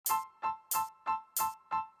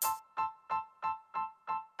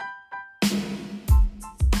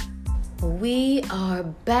We are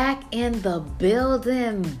back in the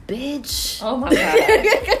building, bitch. Oh my God.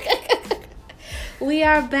 We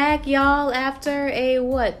are back, y'all, after a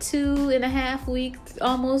 2.5 week,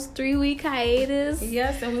 almost 3 week hiatus.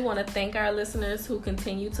 Yes, and we want to thank our listeners who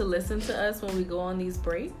continue to listen to us when we go on these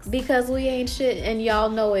breaks. Because we ain't shit and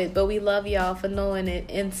y'all know it, but we love y'all for knowing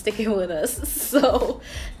it and sticking with us. So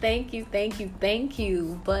thank you.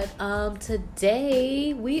 But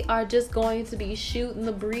today we are just going to be shooting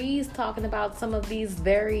the breeze, talking about some of these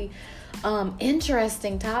very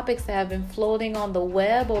interesting topics that have been floating on the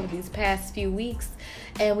web over these past few weeks.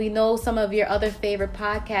 And we know some of your other favorite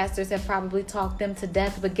podcasters have probably talked them to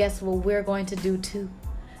death, but guess what we're going to do too?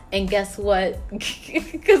 And guess what?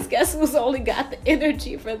 Because guess who's only got the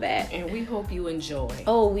energy for that? And we hope you enjoy.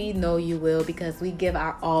 Oh, we know you will, because we give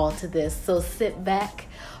our all to this. So sit back,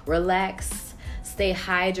 relax, stay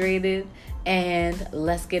hydrated, and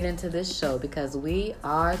let's get into this show because we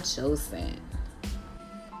are chosen.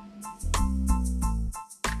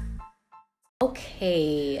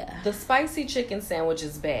 Okay. The spicy chicken sandwich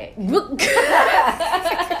is back.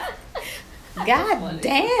 God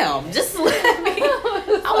damn. Just let me.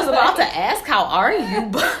 I was about to ask, how are you?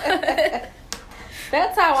 But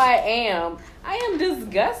that's how I am. I am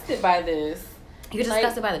disgusted by this. You're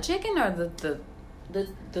disgusted by the chicken or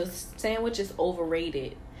the sandwich is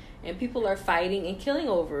overrated. And people are fighting and killing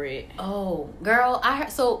over it. Oh, girl, I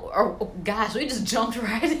heard, gosh, we just jumped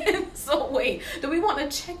right in. So wait, do we want to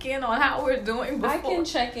check in on how we're doing before? I can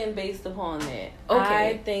check in based upon that. Okay.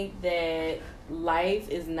 I think that life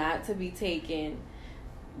is not to be taken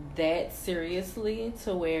that seriously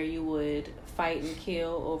to where you would fight and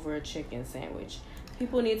kill over a chicken sandwich.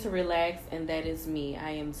 People need to relax, and that is me.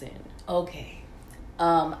 I am zen. Okay.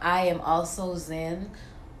 I am also zen,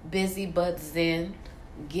 busy but zen.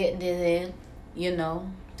 Getting it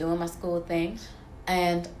in, doing my school thing.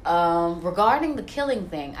 And regarding the killing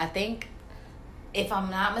thing, I think, if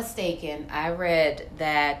I'm not mistaken, I read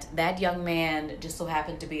that young man just so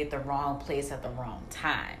happened to be at the wrong place at the wrong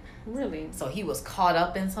time. Really? So he was caught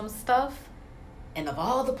up in some stuff, and of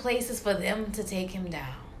all the places for them to take him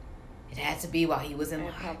down, it had to be while he was in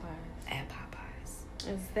line. At Popeyes.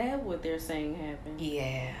 Is that what they're saying happened?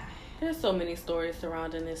 Yeah. There's so many stories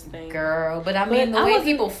surrounding this thing. Girl, but I mean, the way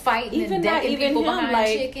people fighting and decking people behind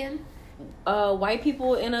chicken. White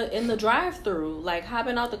people in the drive-thru, like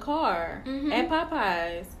hopping out the car at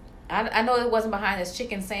Popeyes. I know it wasn't behind his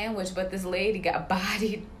chicken sandwich, but this lady got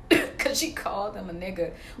bodied because she called him a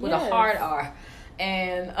nigga with a hard R.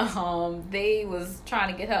 And they was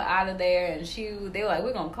trying to get her out of there, and they were like,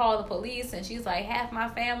 we're gonna call the police, and she's like, half my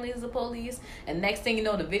family is the police. And next thing you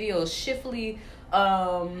know, the video swiftly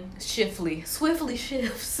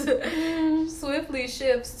shifts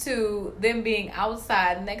to them being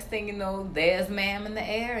outside. Next thing you know, there's ma'am in the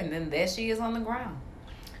air, and then there she is on the ground.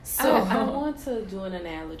 So I want to do an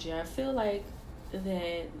analogy. I feel like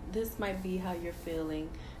that this might be how you're feeling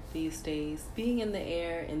these days, being in the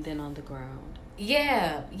air and then on the ground.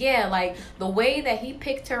 Yeah, like the way that he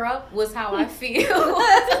picked her up was how I feel.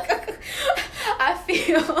 I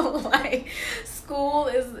feel like school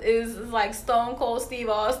is like Stone Cold Steve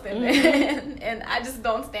Austin, and I just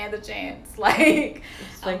don't stand a chance. Like,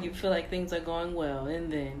 it's like you feel like things are going well,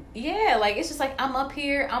 and then like it's just like I'm up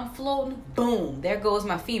here, I'm floating, boom, there goes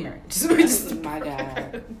my femur. Just my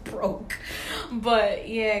God, broke. But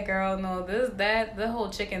yeah, girl, no, the whole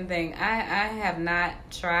chicken thing. I have not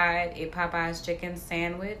tried a Popeyes chicken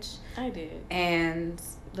sandwich. I did, and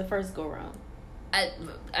the first go round.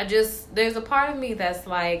 I just, there's a part of me that's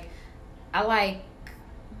like, I'm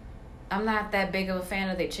not that big of a fan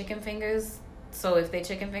of their chicken fingers. So if they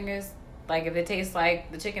chicken fingers, like if it tastes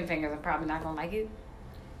like the chicken fingers, I'm probably not gonna like it.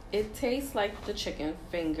 It tastes like the chicken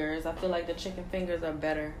fingers. I feel like the chicken fingers are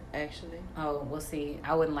better, actually. Oh, we'll see.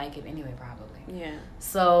 I wouldn't like it anyway, probably. Yeah.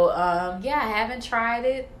 So, I haven't tried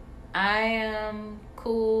it. I am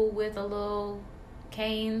cool with a little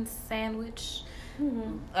Cane's sandwich.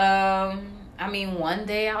 I mean, one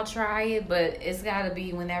day I'll try it, but it's got to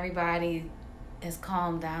be when everybody is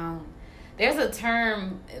calmed down. There's a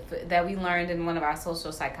term that we learned in one of our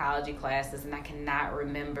social psychology classes, and I cannot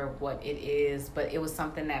remember what it is, but it was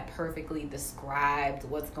something that perfectly described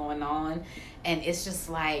what's going on. And it's just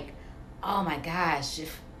like, oh my gosh,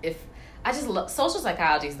 if I just look, social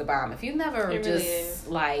psychology is the bomb. If you've never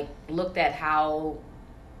like looked at how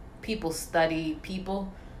people study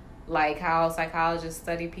people, like how psychologists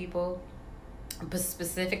study people, but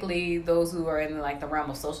specifically those who are in like the realm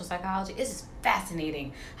of social psychology, it's just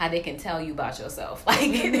fascinating how they can tell you about yourself. Like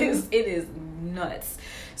it is nuts.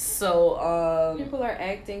 So people are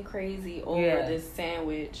acting crazy over this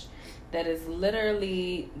sandwich, that is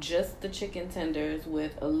literally just the chicken tenders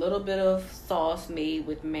with a little bit of sauce made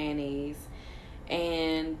with mayonnaise,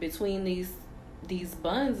 and between these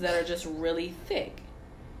buns that are just really thick.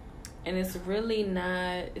 And it's really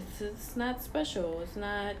not, it's not special. It's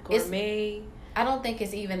not gourmet. I don't think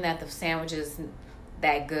it's even that the sandwich is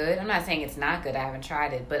that good. I'm not saying it's not good. I haven't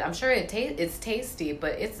tried it, but I'm sure it's tasty.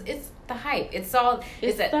 But it's the hype. It's all.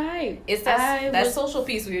 It's the hype. It's that social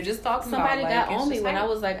piece we were just talking somebody about. Somebody got on me when I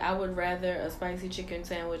was like, I would rather a spicy chicken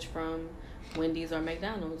sandwich from Wendy's or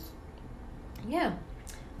McDonald's. Yeah.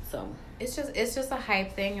 So it's just a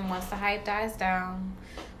hype thing, and once the hype dies down,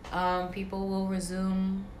 people will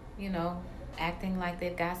resume, acting like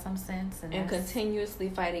they've got some sense, and continuously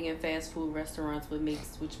fighting in fast food restaurants,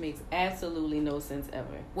 which makes absolutely no sense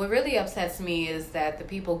ever. What really upsets me is that the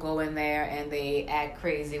people go in there and they act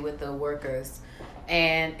crazy with the workers,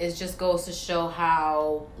 and it just goes to show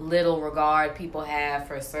how little regard people have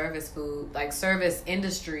for service food, like service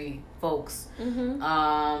industry folks.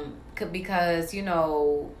 Because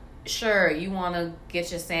sure, you want to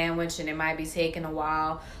get your sandwich and it might be taking a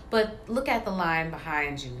while, but look at the line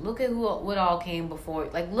behind you. Look at what all came before.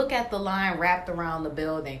 Like, look at the line wrapped around the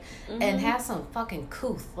building and have some fucking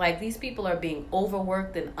couth. Like, these people are being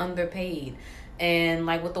overworked and underpaid. And,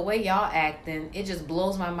 like, with the way y'all acting, it just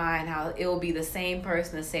blows my mind how it will be the same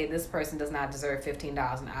person to say this person does not deserve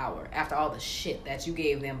 $15 an hour after all the shit that you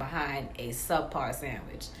gave them behind a subpar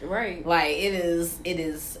sandwich. Right. Like, it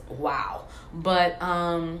is wow. But,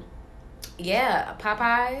 yeah,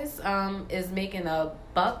 Popeyes is making a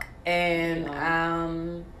buck,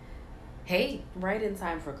 and hey, right in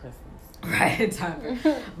time for Christmas. Right in time.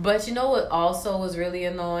 But you know what also was really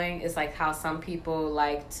annoying is like how some people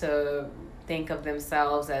like to think of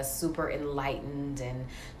themselves as super enlightened and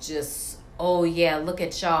just, oh yeah, look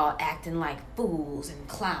at y'all acting like fools and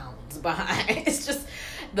clowns behind. It's just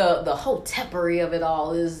the hotepery of it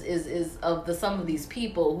all is of some of these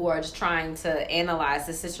people who are just trying to analyze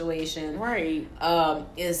the situation. Right.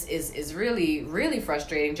 Is really, really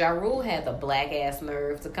frustrating. Ja Rule had the black ass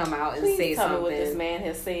nerve to come out and say tell something. Me what this man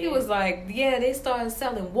has said. He was like, yeah, they started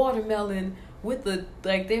selling watermelon with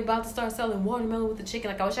they're about to start selling watermelon with the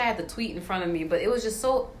chicken. Like, I wish I had the tweet in front of me, but it was just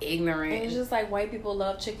so ignorant. And it's just like white people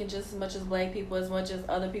love chicken just as much as black people, as much as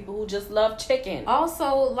other people who just love chicken.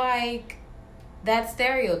 Also, like, that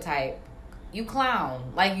stereotype, you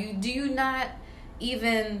clown. Like, do you not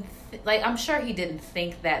even like, I'm sure he didn't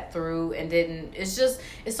think that through and didn't. It's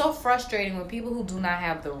so frustrating when people who do not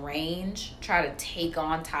have the range try to take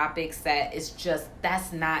on topics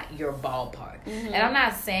that's not your ballpark. And I'm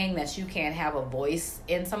not saying that you can't have a voice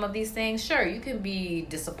in some of these things. Sure, you can be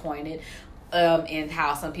disappointed in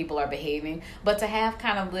how some people are behaving, but to have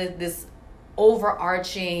kind of this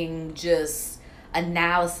overarching just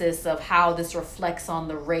analysis of how this reflects on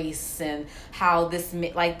the race and how this,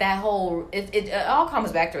 like, that whole, it all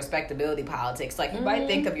comes back to respectability politics. Like, you might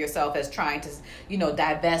think of yourself as trying to,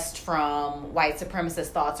 divest from white supremacist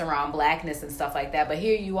thoughts around blackness and stuff like that, but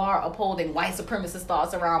here you are upholding white supremacist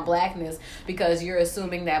thoughts around blackness because you're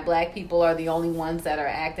assuming that black people are the only ones that are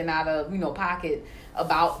acting out of pocket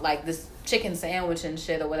about, like, this chicken sandwich and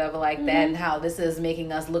shit or whatever like that, and how this is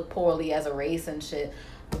making us look poorly as a race and shit.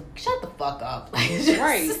 Shut the fuck up. Like,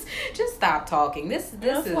 just stop talking.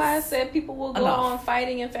 That's why I said people will go enough. On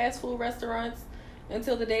fighting in fast food restaurants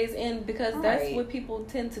until the day's end, because that's what people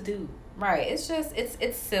tend to do. Right. It's just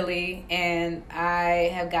it's silly, and I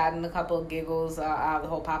have gotten a couple of giggles out of the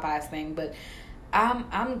whole Popeyes thing, but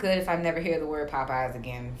I'm good if I never hear the word Popeyes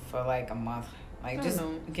again for like a month. Like, just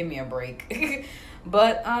give me a break.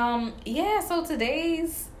 But yeah, so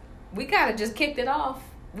we kind of just kicked it off.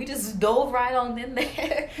 We just dove right on in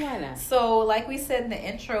there. Why not? So, like we said in the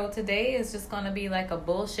intro, today is just going to be like a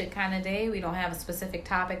bullshit kind of day. We don't have a specific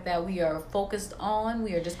topic that we are focused on.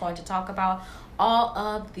 We are just going to talk about all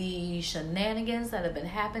of the shenanigans that have been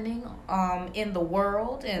happening in the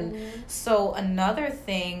world. And so another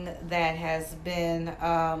thing that has been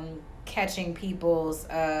catching people's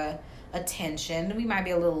attention, we might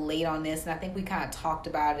be a little late on this, and I think we kind of talked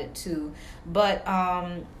about it too, but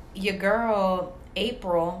your girl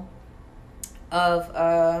April of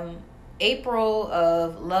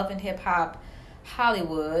Love and Hip Hop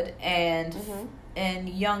Hollywood and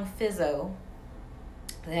Young Fizzo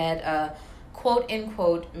that quote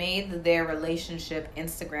unquote made their relationship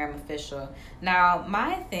Instagram official. Now,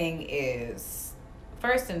 my thing is,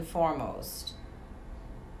 first and foremost,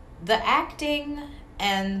 the acting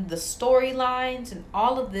and the storylines and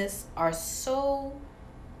all of this are so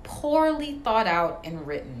poorly thought out and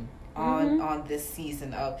written on this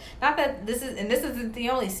season of, not that this isn't the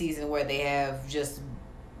only season where they have just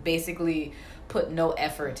basically put no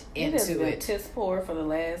effort into it. Piss poor for the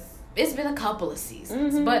last. It's been a couple of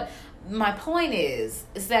seasons, but my point is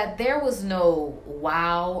that there was no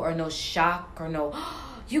wow or no shock or no,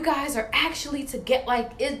 you guys are actually to get,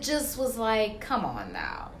 like, it just was like, come on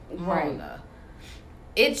now, Mona.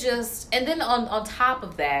 It just, and then on top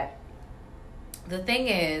of that, the thing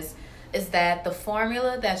is that the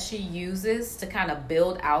formula that she uses to kind of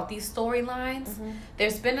build out these storylines,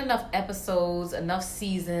 there's been enough episodes, enough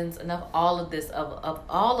seasons, enough all of this, of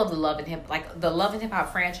all of the Love and Hip, like the Love and Hip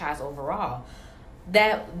Hop franchise overall,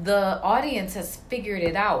 that the audience has figured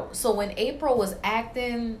it out. So when April was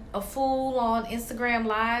acting a fool on Instagram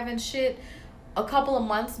Live and shit a couple of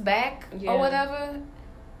months back or whatever,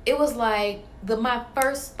 it was like, my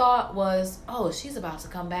first thought was, oh, she's about to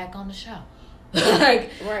come back on the show. Like,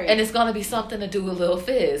 and it's gonna be something to do with Lil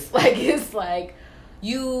Fizz. Like, it's like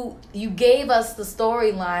you gave us the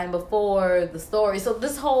storyline before the story. So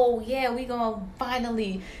this whole, we gonna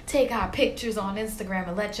finally take our pictures on Instagram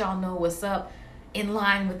and let y'all know what's up in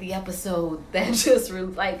line with the episode. That just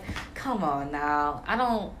like, come on now. I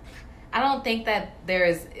don't think that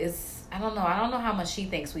I don't know how much she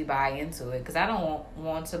thinks we buy into it, because I don't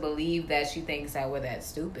want to believe that she thinks that we're that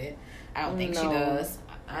stupid. I don't think she does.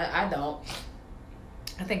 I don't.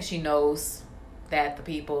 I think she knows that the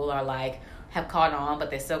people are like, have caught on,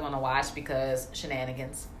 but they're still going to watch because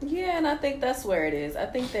shenanigans. Yeah, and I think that's where it is. I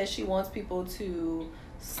think that she wants people to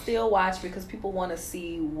still watch because people want to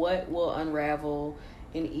see what will unravel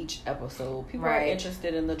in each episode. People are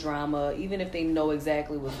interested in the drama, even if they know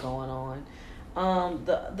exactly what's going on.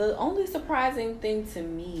 The only surprising thing to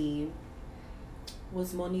me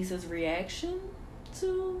was Moniece's reaction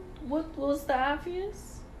to what was the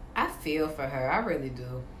obvious. I feel for her. I really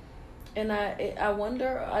do. And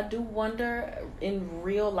I do wonder in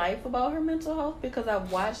real life about her mental health, because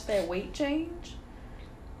I've watched that weight change.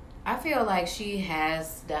 I feel like she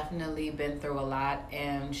has definitely been through a lot,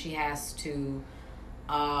 and she has to,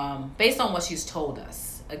 based on what she's told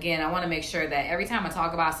us. Again, I want to make sure that every time I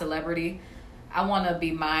talk about celebrity, I want to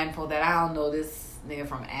be mindful that I don't know this nigga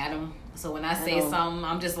from Adam. So when I say something,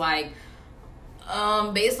 I'm just like,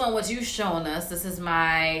 based on what you've shown us, this is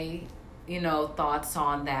my, thoughts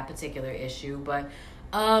on that particular issue. But,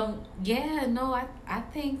 I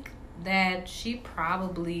think that she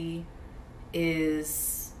probably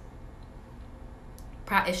is,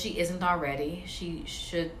 if she isn't already, she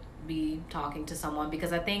should be talking to someone,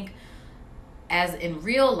 because I think as in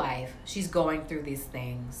real life, she's going through these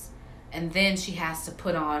things, and then she has to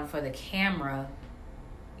put on for the camera,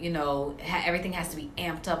 everything has to be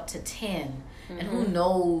amped up to 10. And who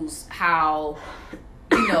knows how,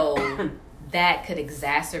 that could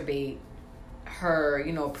exacerbate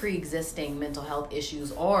her, pre-existing mental health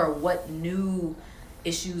issues, or what new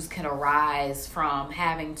issues can arise from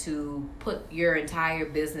having to put your entire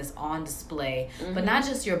business on display. But not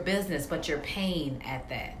just your business, but your pain at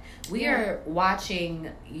that. We are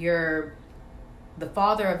watching the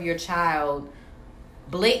father of your child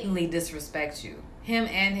blatantly disrespect you. Him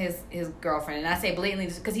and his girlfriend. And I say blatantly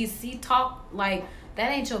because he talked like,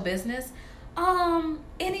 that ain't your business.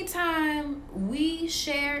 Anytime we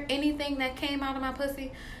share anything that came out of my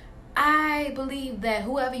pussy, I believe that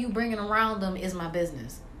whoever you bringing around them is my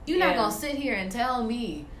business. You're not going to sit here and tell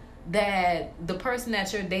me that the person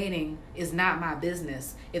that you're dating is not my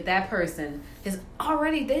business. If that person is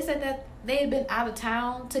already, they said that they had been out of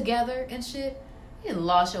town together and shit. You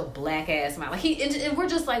lost your black ass mind. Like and we're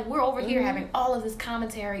just like, we're over here having all of this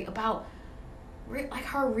commentary about like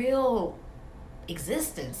her real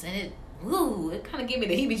existence, and it kind of gave me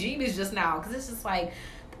the heebie-jeebies just now, because it's just like,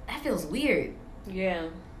 that feels weird. Yeah,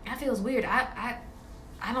 that feels weird. I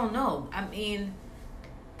don't know. I mean,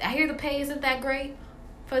 I hear the pay isn't that great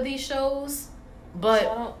for these shows, but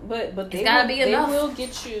it's gotta be enough. They will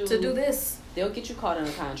get you to do this. They'll get you caught in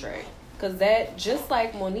a contract, because that, just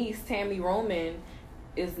like Moniece, Tammy Roman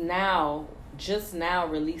is just now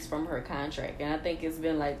released from her contract, and I think it's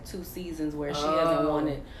been like 2 seasons where she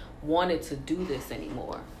hasn't wanted to do this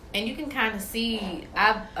anymore. And you can kind of see,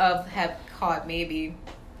 have caught maybe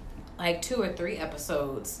like 2 or 3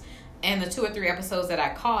 episodes, and the 2 or 3 episodes that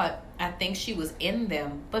I caught, I think she was in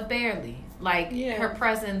them, but barely. Like, her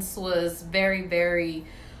presence was very, very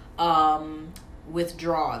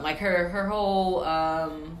withdrawn. Like, her whole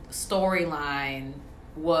storyline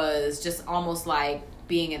was just almost like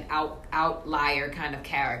being an outlier kind of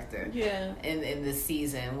character in this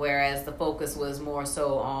season, whereas the focus was more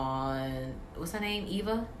so on, what's her name,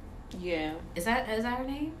 Eva? Is that her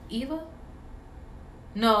name, Eva?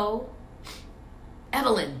 No,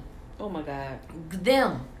 Evelyn. Oh my god,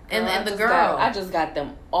 them, and the girl. I just got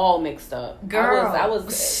them all mixed up. Girl. I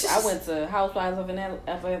went to Housewives of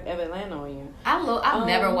Atlanta on you. I've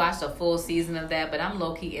never watched a full season of that, but I'm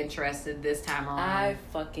low key interested this time around. I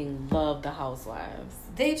fucking love the Housewives.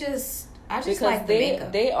 I just like the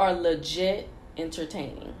makeup. They are legit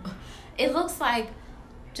entertaining. It looks like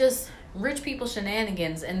just rich people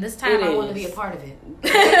shenanigans, and this time I want to be a part of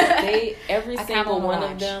it. Every single one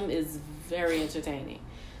of them is very entertaining.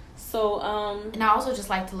 So, and I also just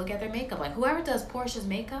like to look at their makeup. Like, whoever does Portia's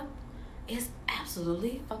makeup is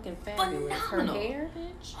absolutely fucking fabulous. Phenomenal. Her hair,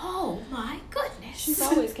 bitch. Oh my goodness. She's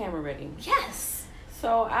always camera ready. Yes.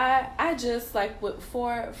 So I just like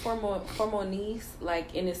for Moniece,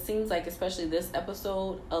 like, and it seems like especially this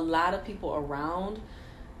episode, a lot of people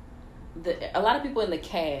in the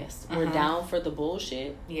cast were down for the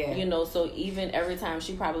bullshit. Yeah. You know, so even every time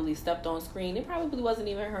she probably stepped on screen, it probably wasn't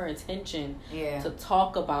even her intention to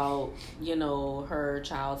talk about, you know, her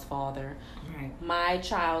child's father. Right. My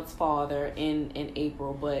child's father in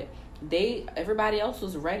April, but everybody else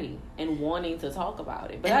was ready and wanting to talk about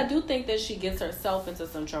it. But I do think that she gets herself into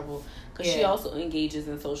some trouble because she also engages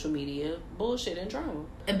in social media bullshit and drama.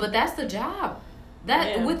 But that's the job.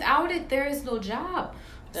 Without it, there is no job.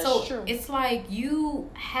 That's true. It's like you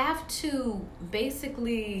have to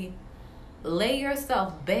basically lay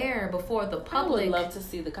yourself bare before the public. I would love to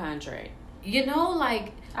see the contract. You know,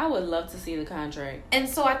 like, I would love to see the contract. And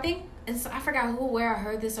so I think, I forgot where I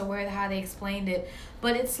heard this or how they explained it,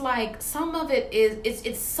 but it's like some of it is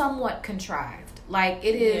it's somewhat contrived. Like,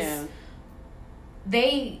 it is.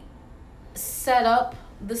 They set up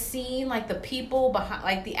the scene, like the people behind,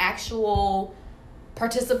 like the actual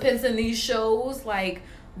participants in these shows, like,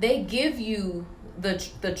 they give you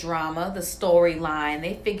the drama, the storyline.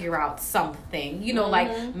 They figure out something, you know,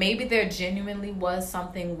 like maybe there genuinely was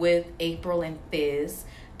something with April and Fizz,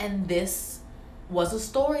 and this was a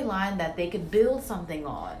storyline that they could build something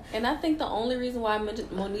on. And I think the only reason why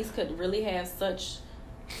Moniece could really have such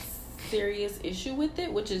serious issue with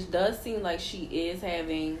it, which does seem like she is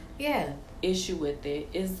having issue with it,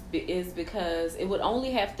 is because it would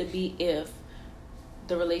only have to be if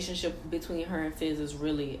the relationship between her and Fizz is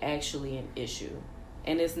really actually an issue,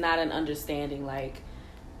 and it's not an understanding like,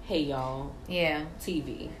 hey y'all,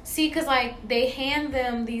 TV. See, because like they hand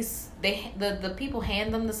them the people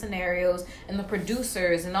hand them the scenarios, and the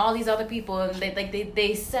producers and all these other people, and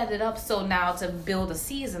they set it up so now to build a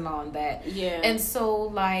season on that. And so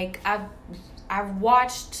like I've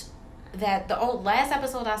watched that the last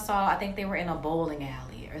episode I saw, I think they were in a bowling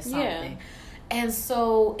alley or something. And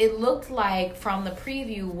so it looked like from the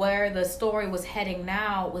preview where the story was heading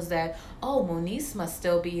now was that, Moniece must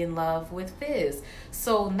still be in love with Fizz.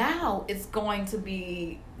 So now it's going to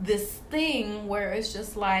be this thing where it's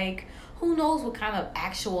just like, who knows what kind of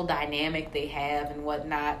actual dynamic they have and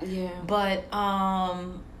whatnot. But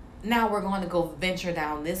now we're going to go venture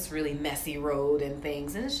down this really messy road and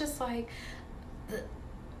things. And it's just like,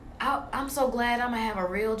 I'm so glad I'm going to have a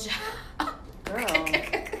real job. Girl.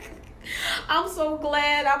 I'm so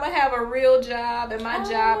glad I'm gonna have a real job, and my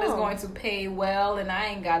job is going to pay well, and I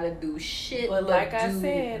ain't gotta do shit. But like I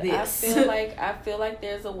said, this. I feel like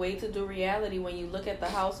there's a way to do reality. When you look at the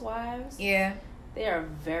Housewives, they are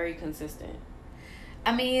very consistent.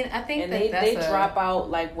 I mean, I think and they drop out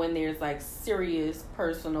like when there's like serious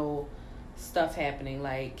personal stuff happening.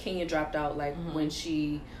 Like Kenya dropped out like when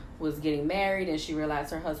she was getting married and she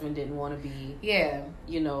realized her husband didn't want to be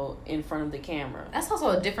in front of the camera. That's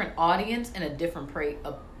also a different audience and a different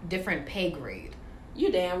pay grade.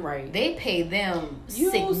 You damn right. They pay them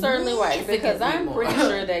you certainly right, because I'm pretty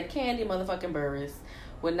sure that Kandi motherfucking Burruss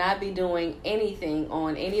would not be doing anything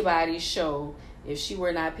on anybody's show if she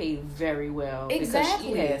were not paid very well.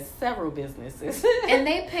 Exactly. Because she has several businesses. And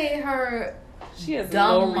they pay her she has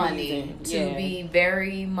dumb money to be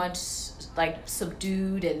very much like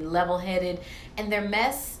subdued and level-headed, and their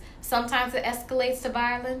mess sometimes it escalates to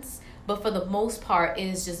violence, but for the most part it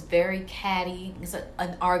is just very catty. It's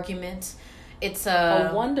an argument. It's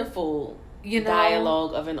a wonderful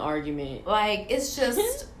dialogue of an argument. Like, it's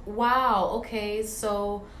just wow. Okay,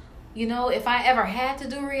 so if I ever had to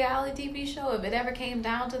do a reality TV show, if it ever came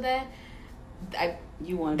down to that,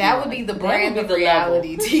 that would be the brand of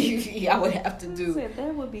reality TV I would have to do.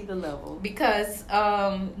 That would be the level. Because,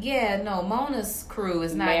 Mona's crew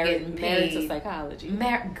is not getting paid. Married to Psychology.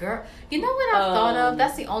 Girl, you know what I've thought of?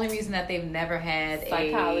 That's the only reason that they've never had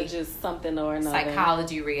Psychologist something or another.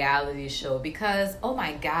 Psychology reality show. Because, oh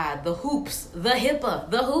my God, the hoops, the HIPAA,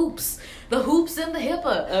 the hoops and the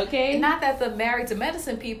HIPAA. Okay. Not that the Married to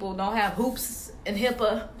Medicine people don't have hoops and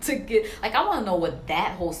HIPAA to get, like, I want to know what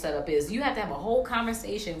that whole setup is. You have to have a whole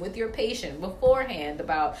conversation with your patient beforehand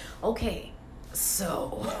about, okay,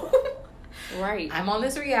 so right, I'm on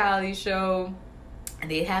this reality show, and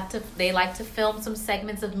they like to film some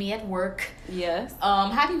segments of me at work. Yes.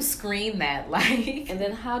 How do you screen that? Like, and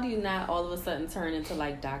then how do you not all of a sudden turn into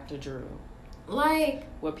like Dr. Drew? Like,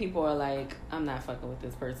 where people are like, I'm not fucking with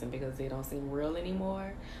this person because they don't seem real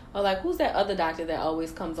anymore. Or like, who's that other doctor that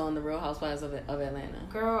always comes on the Real Housewives of Atlanta?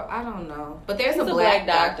 Girl, I don't know. But there's He's a black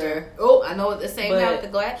doctor. Oh, I know the same guy with the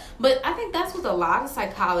black. But I think that's with a lot of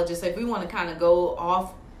psychologists. If we want to kind of go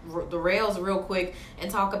off the rails real quick and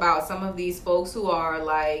talk about some of these folks who are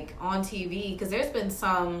like on TV, because there's been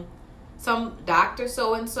some Dr.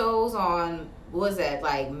 So-and-so's on, what was that,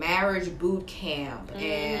 like Marriage Boot Camp,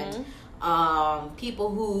 and people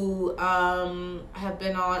who have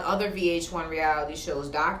been on other VH1 reality shows,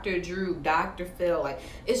 Dr. Drew, Dr. Phil. Like,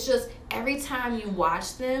 it's just every time you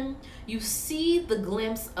watch them, you see the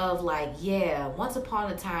glimpse of like, yeah, once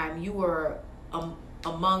upon a time you were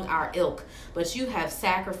among our ilk, but you have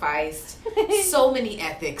sacrificed so many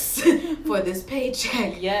ethics for this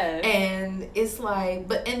paycheck. Yes. And it's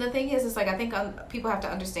like, and the thing is, it's like, I think people have to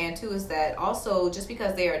understand too, is that also just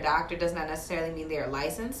because they are a doctor does not necessarily mean they are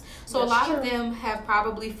licensed. So that's a lot of them have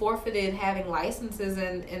probably forfeited having licenses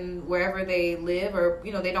in wherever they live, or,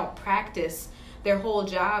 you know, they don't practice. Their whole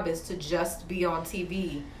job is to just be on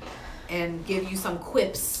TV and give you some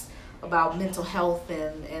quips about mental health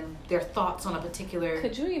and their thoughts on a particular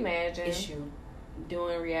Could you imagine issue.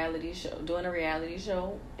 doing a reality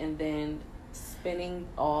show and then spinning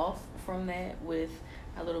off from that with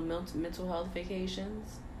a little mental health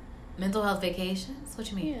vacations? Mental health vacations? What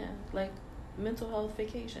you mean? Yeah, like mental health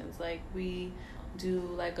vacations. Like, we do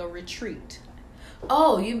like a retreat.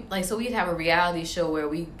 Oh, you like, so we'd have a reality show where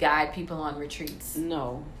we guide people on retreats.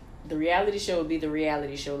 No. The reality show would be the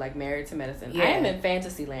reality show, like Married to Medicine. Yeah. I am in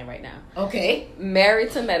fantasy land right now. Okay.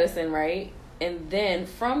 Married to Medicine, right? And then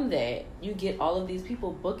from that, you get all of these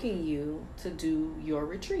people booking you to do your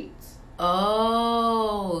retreats.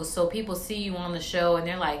 Oh, so people see you on the show and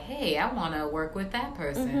they're like, hey, I want to work with that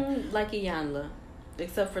person. Mm-hmm. Like Iyanla,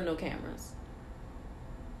 except for no cameras.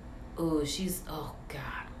 Ooh, oh,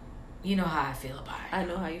 God. You know how I feel about it. I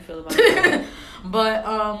know how you feel about it. But,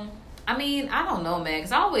 I mean, I don't know, man,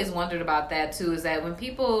 because I always wondered about that, too, is that when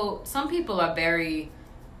some people are very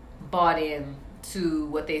bought in to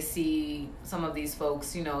what they see some of these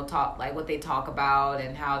folks, you know, talk, like what they talk about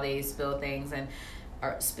and how they spill things,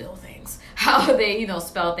 how they, you know,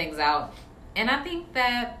 spell things out. And I think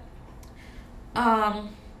that,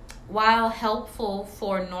 while helpful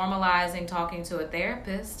for normalizing talking to a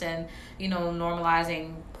therapist and, you know,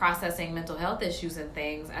 normalizing processing mental health issues and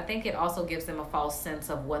things, I think it also gives them a false sense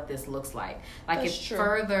of what this looks like. Like, That's it true.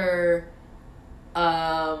 further,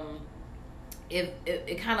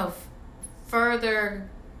 it kind of further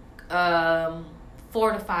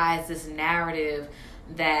fortifies this narrative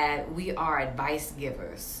that we are advice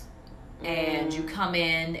givers. And you come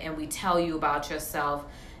in and we tell you about yourself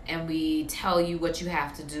and we tell you what you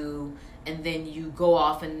have to do, and then you go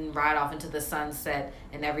off and ride off into the sunset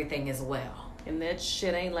and everything is well. And that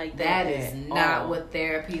shit ain't like that. That is not what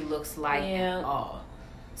therapy looks like at all.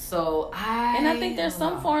 So I think there's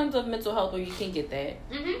some forms of mental health where you can get that.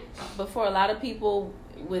 Mm-hmm. But for a lot of people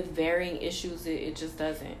with varying issues, it just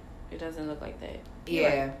doesn't. It doesn't look like that.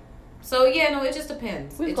 Yeah. Right. So, yeah, no, it just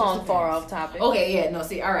depends. We've gone far off topic. Okay, yeah, no,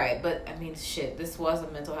 see, all right. But, I mean, shit, this was a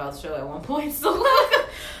mental health show at one point. So,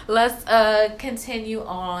 let's continue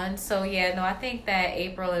on. So, yeah, no, I think that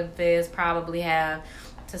April and Viz probably have,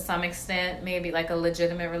 to some extent, maybe like a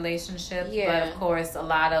legitimate relationship. Yeah. But, of course, a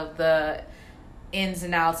lot of the ins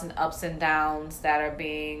and outs and ups and downs that are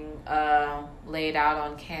being laid out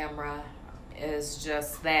on camera is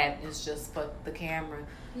just that. It's just for the camera.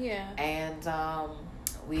 Yeah. And,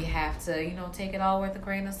 we have to, you know, take it all with a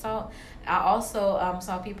grain of salt. I also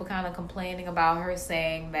saw people kind of complaining about her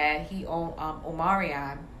saying that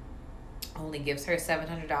Omarion only gives her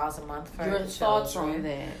 $700 a month for your thoughts on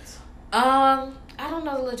that? I don't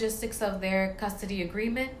know the logistics of their custody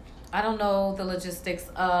agreement. I don't know the logistics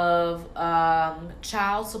of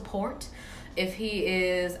child support. If he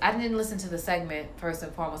is, I didn't listen to the segment first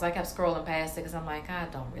and foremost. I kept scrolling past it because I'm like, I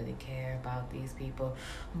don't really care about these people.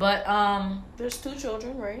 But there's 2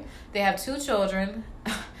 children, right? They have 2 children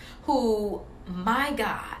who, my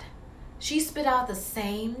God, she spit out the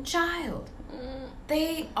same child.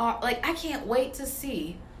 They are, like, I can't wait to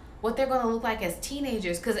see what they're going to look like as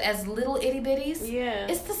teenagers, because as little itty bitties,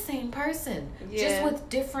 it's the same person, just with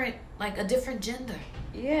different, like a different gender.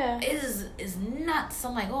 Yeah. It is nuts.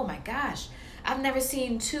 I'm like, oh my gosh. I've never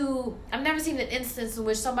seen an instance in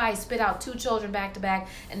which somebody spit out two children back to back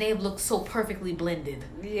and they look so perfectly blended.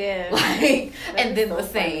 Yeah. Like, and then so the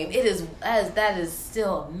same. funny. It is, that is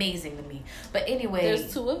still amazing to me. But anyway.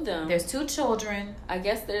 There's two of them. There's two children. I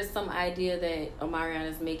guess there's some idea that Omarion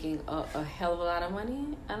is making a hell of a lot of money.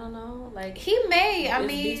 I don't know. Like, He may,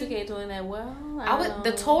 is B2K doing that well?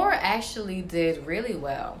 The tour actually did really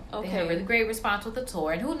well. Okay. They had a really great response with the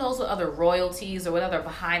tour, and who knows what other royalties or what other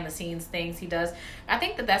behind the scenes things he does. I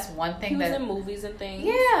think that's one thing he was in movies and things.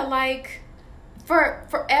 Yeah, like for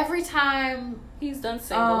every time he's done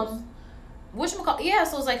singles. Yeah,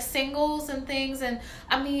 so it's like singles and things, and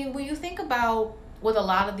I mean when you think about with a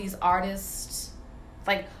lot of these artists,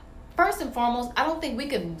 like first and foremost, I don't think we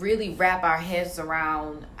could really wrap our heads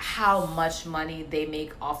around how much money they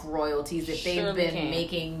make off royalties if they've been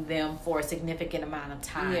making them for a significant amount of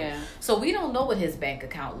time. Yeah. So we don't know what his bank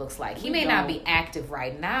account looks like. He may not be active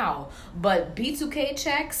right now, but B2K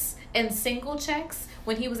checks and single checks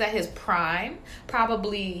when he was at his prime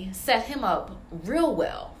probably set him up real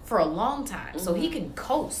well for a long time. So he can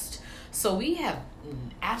coast. So we have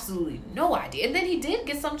absolutely no idea. And then he did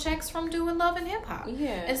get some checks from doing Love and Hip Hop. Yeah.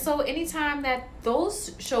 And so anytime that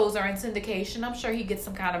those shows are in syndication, I'm sure he gets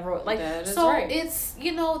some kind of that is so right. It's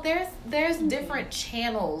there's different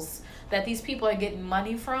channels that these people are getting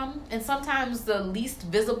money from, and sometimes the least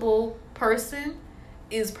visible person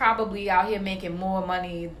is probably out here making more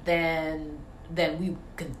money than we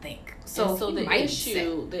can think. So the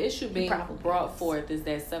issue being brought forth is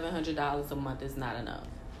that $700 a month is not enough.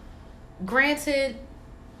 Granted,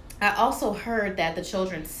 I also heard that the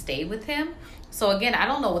children stay with him. So again, I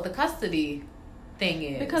don't know what the custody thing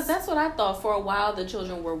is. Because that's what I thought. For a while, the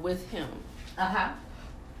children were with him. Uh-huh.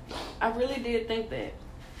 I really did think that.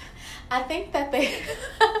 I think that they...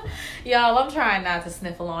 Y'all, I'm trying not to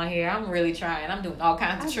sniffle on here. I'm really trying. I'm doing all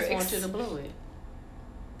kinds of tricks. I just want you to blow it.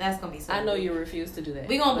 That's going to be so I know weird. you refuse to do that.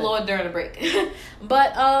 We're going to blow it during the break.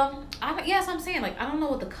 But, yes, I'm saying, like, I don't know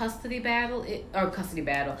what the custody battle is... Or custody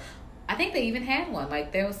battle... I think they even had one.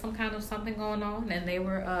 Like, there was some kind of something going on, and they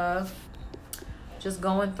were just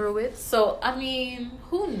going through it. So, I mean,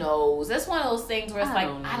 who knows? That's one of those things where it's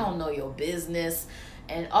I don't know your business,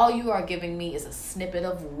 and all you are giving me is a snippet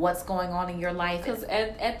of what's going on in your life. Because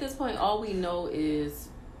at this point, all we know is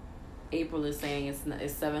April is saying it's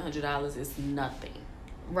 $700. It's nothing.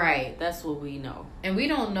 Right. That's what we know. And we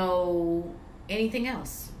don't know anything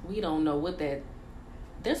else. We don't know what that...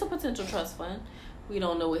 There's a potential trust fund. We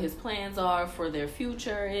don't know what his plans are for their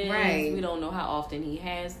future is. Right. We don't know how often he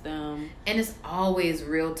has them. And it's always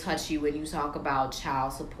real touchy when you talk about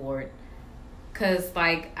child support. Because,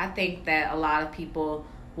 like, I think that a lot of people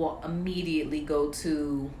will immediately go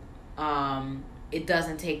to, it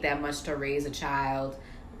doesn't take that much to raise a child.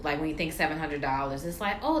 Like, when you think $700, it's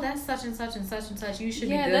like, oh, that's such and such and such and such. You should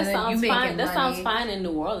be good. That sounds fine. That money. sounds fine in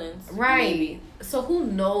New Orleans. Right. Maybe. So who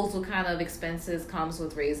knows what kind of expenses comes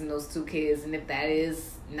with raising those two kids, and if that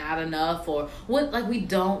is not enough or what, like, we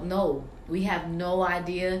don't know. We have no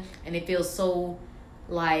idea, and it feels so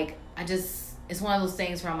like it's one of those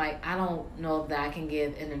things where I'm like, I don't know if I can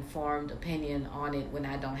give an informed opinion on it when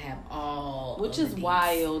I don't have all Which of is the deets.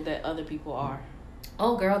 wild that other people are.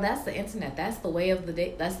 Oh, girl, that's the internet. That's the way of the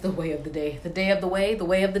day. That's the way of the day. The day of the way. The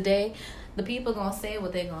way of the day. The people gonna say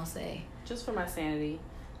what they gonna say. Just for my sanity,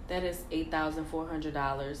 that is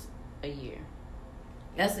 $8,400 a year.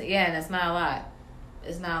 That's not a lot.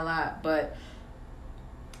 It's not a lot, but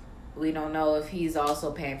we don't know if he's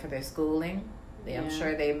also paying for their schooling. I'm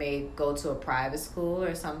sure they may go to a private school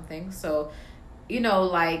or something. So,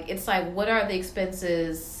 like, it's like, what are the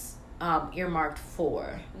expenses earmarked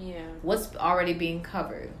for? Yeah. What's already being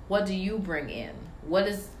covered? What do you bring in?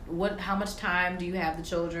 How much time do you have the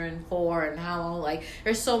children for, and how long? Like,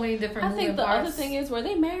 there's so many different I think the parts. other thing is, were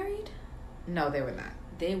they married? No, they were not.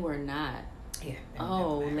 They were not. Yeah.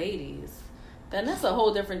 Oh, ladies. Then that's a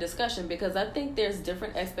whole different discussion, because I think there's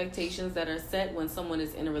different expectations that are set when someone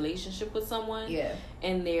is in a relationship with someone. Yeah.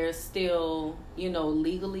 And they're still,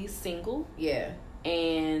 legally single. Yeah.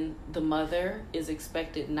 And the mother is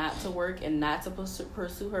expected not to work and not to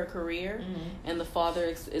pursue her career. Mm-hmm. And the father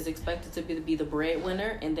is expected to be the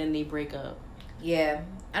breadwinner, and then they break up. Yeah.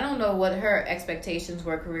 I don't know what her expectations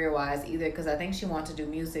were career-wise either, because I think she wanted to do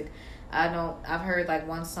music. I've heard like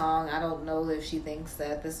one song. I don't know if she thinks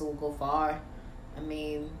that this will go far. I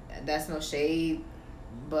mean, that's no shade,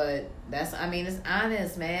 but it's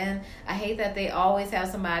honest, man. I hate that they always have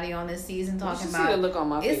somebody on this season talking about. See the look on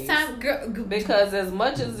my face. It's time, because as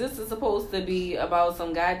much as this is supposed to be about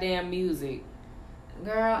some goddamn music,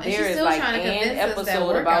 girl, and there she's is still like trying to an convince us that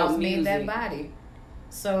episode about workouts made that music. body.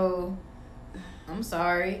 So, I'm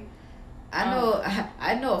sorry.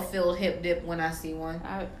 I know a Phil hip dip when I see one.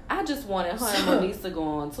 I just wanted her and Moniece to go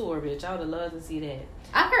on tour, bitch. I would have loved to see that.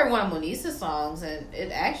 I heard one of Moniesa's songs and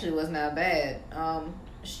it actually was not bad.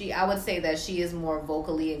 I would say that she is more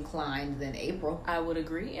vocally inclined than April. I would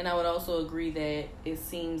agree, and I would also agree that it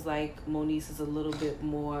seems like Moniece is a little bit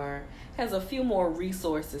more, has a few more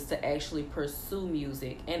resources to actually pursue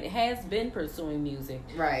music, and has been pursuing music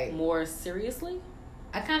right more seriously.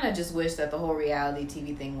 I kind of just wish that the whole reality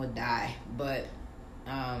TV thing would die, but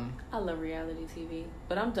I love reality TV,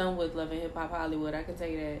 but I'm done with Love and Hip Hop Hollywood. I can tell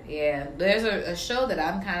you that. Yeah, there's a show that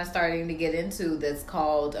I'm kind of starting to get into that's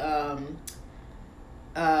called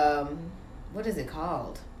what is it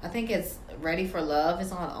called? I think it's Ready for Love.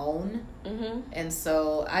 It's on OWN. Mm-hmm. And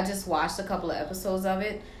so I just watched a couple of episodes of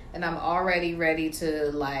it, and I'm already ready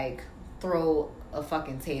to like throw a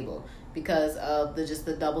fucking table because of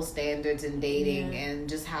the double standards in dating and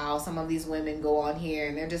just how some of these women go on here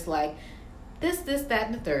and they're just like this, that,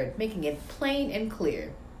 and the third, making it plain and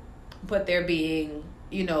clear. But they're being,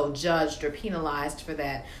 judged or penalized for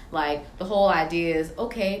that. Like, the whole idea is,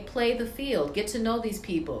 okay, play the field. Get to know these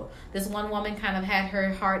people. This one woman kind of had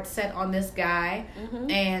her heart set on this guy,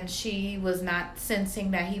 and she was not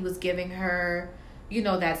sensing that he was giving her,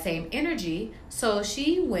 that same energy. So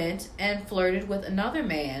she went and flirted with another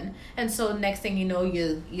man. And so next thing you know,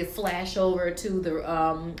 you flash over to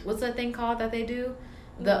the, what's that thing called that they do?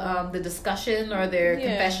 The discussion or their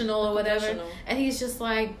confessional or whatever. And he's just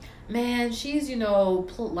like, man, she's,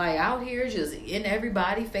 like out here just in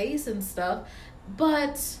everybody's face and stuff.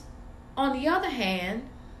 But on the other hand,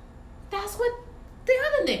 that's what the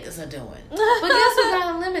other niggas are doing. But guess who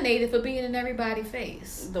got eliminated for being in everybody's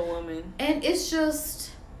face? The woman. And it's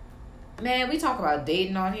just, man, we talk about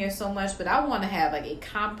dating on here so much, but I want to have like a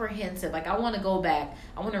comprehensive, like I want to go back.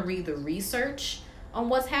 I want to read the research on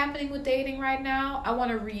what's happening with dating right now. I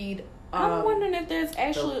want to read. I'm wondering if there's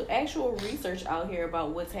actual research out here about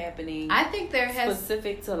what's happening. I think there has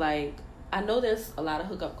specific to like. I know there's a lot of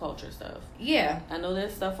hookup culture stuff. Yeah. I know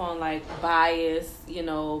there's stuff on like bias,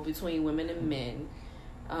 between women and men.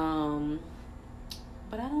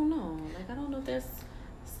 But I don't know. Like I don't know if there's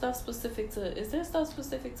stuff specific to. Is there stuff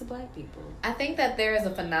specific to Black people? I think that there is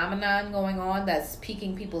a phenomenon going on that's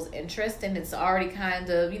piquing people's interest, and it's already kind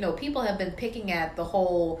of people have been picking at the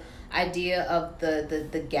whole idea of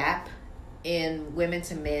the gap in women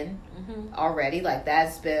to men already. Like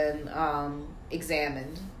that's been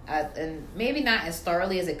examined, and maybe not as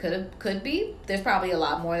thoroughly as it could be. There's probably a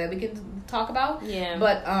lot more that we can talk about. Yeah.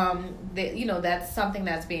 But that's something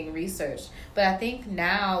that's being researched. But I think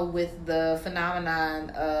now with the phenomenon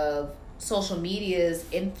of social media's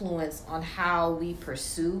influence on how we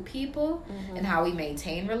pursue people and how we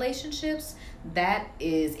maintain relationships, that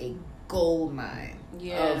is a gold mine.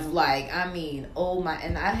 Yeah. Of like, I mean, oh my,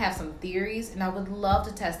 and I have some theories and I would love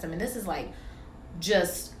to test them. And this is like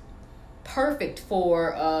just perfect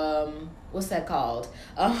for what's that called?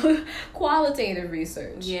 Qualitative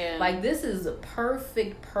research. Yeah. Like this is a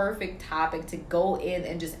perfect topic to go in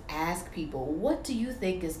and just ask people, what do you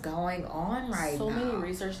think is going on right now? So many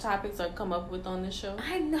research topics are come up with on this show.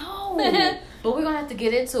 I know. But we're gonna have to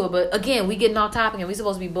get into it. But again, we getting off topic and we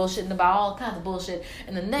supposed to be bullshitting about all kinds of bullshit.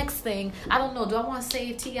 And the next thing, I don't know, do I want to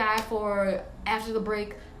save T.I. for after the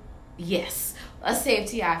break? Yes. Let's save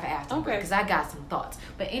T.I. for after the break because I got some thoughts.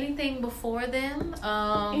 But anything before then?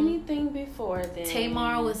 Anything before then?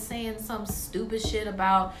 Tamar was saying some stupid shit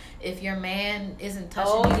about if your man isn't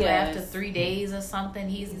touching you after 3 days or something,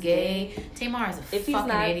 he's gay. Tamar is a fucking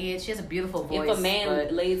idiot. She has a beautiful voice. If a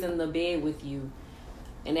man lays in the bed with you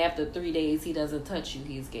and after 3 days he doesn't touch you,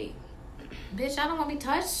 he's gay. Bitch, I don't want to be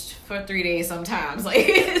touched for 3 days sometimes. Like,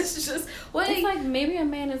 it's just... It's like maybe a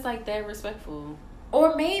man is like that respectful.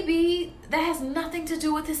 Or maybe that has nothing to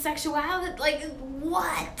do with his sexuality. Like,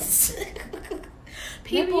 what?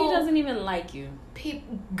 Maybe he doesn't even like you.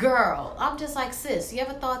 Girl, I'm just like, sis, you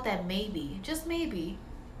ever thought that maybe, just maybe,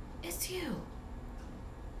 it's you?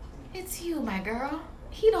 It's you, my girl.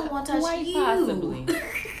 He don't want to touch you. Possibly.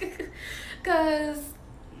 Because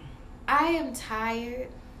I am tired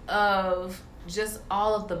of just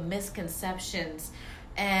all of the misconceptions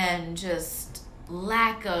and just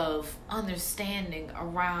lack of understanding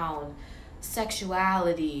around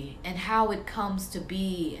sexuality and how it comes to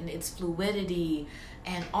be and its fluidity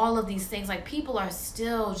and all of these things. Like, people are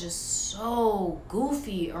still just so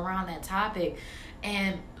goofy around that topic,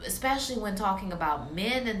 and especially when talking about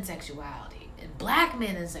men and sexuality and Black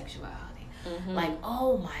men and sexuality. Like,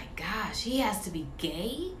 oh my gosh, he has to be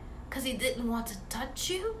gay because he didn't want to touch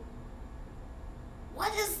you?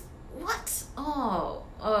 What?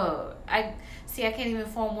 I can't even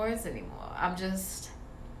form words anymore.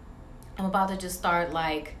 I'm about to just start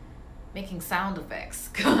like making sound effects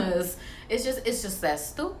because it's just that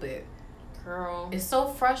stupid. Girl. It's so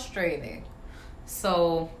frustrating.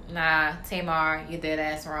 So nah, Tamar, you dead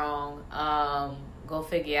ass wrong. Go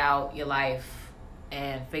figure out your life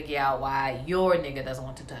and figure out why your nigga doesn't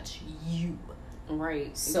want to touch you.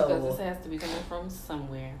 Right. So because this has to be coming from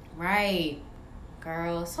somewhere. Right.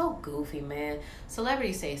 Girl, so goofy, man.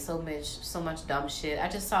 Celebrities say so much dumb shit. I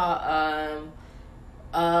just saw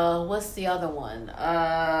what's the other one?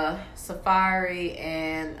 Safari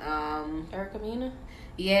and Erica Mena?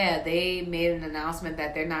 Yeah, they made an announcement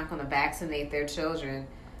that they're not going to vaccinate their children.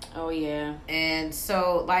 Oh yeah. And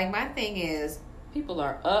so like my thing is, people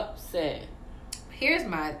are upset. Here's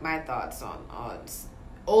my thoughts on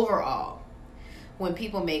overall when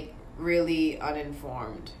people make really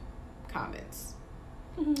uninformed comments.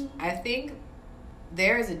 I think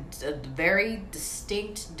there is a very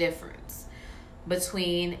distinct difference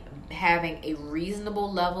between having a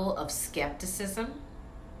reasonable level of skepticism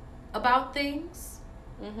about things,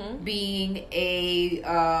 being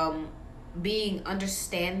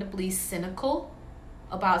understandably cynical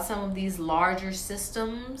about some of these larger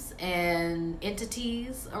systems and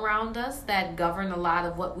entities around us that govern a lot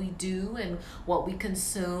of what we do and what we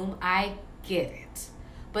consume. I get it.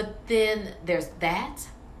 But then there's that,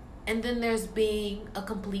 and then there's being a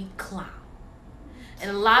complete clown. And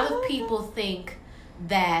a lot of people think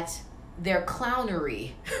that their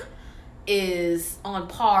clownery is on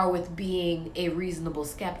par with being a reasonable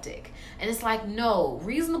skeptic. And it's like, no,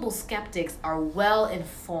 reasonable skeptics are well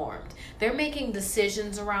informed. They're making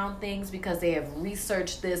decisions around things because they have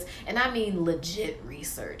researched this, and I mean legit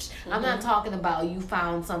research. I'm not talking about you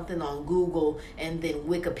found something on Google and then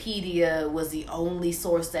Wikipedia was the only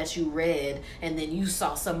source that you read, and then you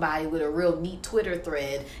saw somebody with a real neat Twitter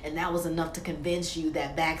thread and that was enough to convince you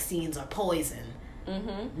that vaccines are poison.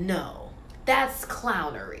 No, that's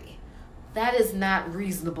clownery. That is not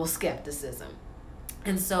reasonable skepticism.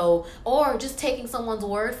 And so, or just taking someone's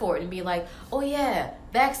word for it and be like, oh yeah,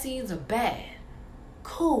 vaccines are bad.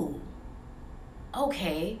 Cool.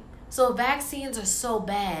 Okay. So if vaccines are so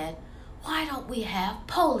bad, why don't we have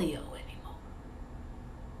polio anymore?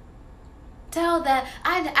 Tell that,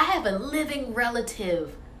 I have a living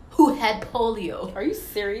relative who had polio. Are you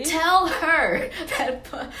serious? Tell her about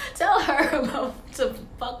to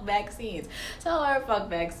fuck vaccines. Tell her fuck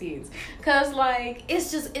vaccines. Cause like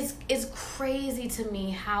it's crazy to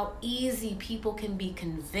me how easy people can be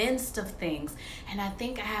convinced of things. And I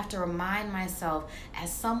think I have to remind myself,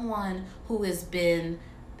 as someone who has been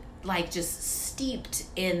like just steeped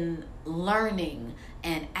in learning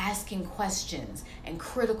and asking questions and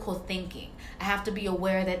critical thinking, I have to be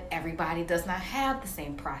aware that everybody does not have the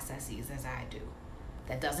same processes as I do.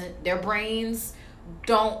 Their brains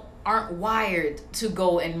aren't wired to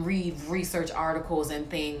go and read research articles and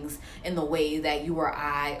things in the way that you or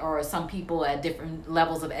I, or some people at different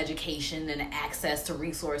levels of education and access to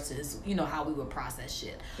resources, you know, how we would process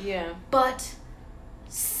shit. Yeah. But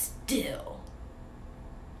still,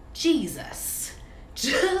 Jesus,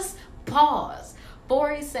 just pause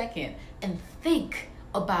for a second and think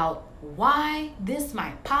about why this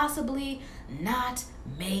might possibly not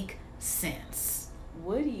make sense.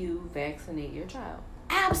 Would you vaccinate your child?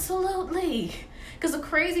 Absolutely. Because the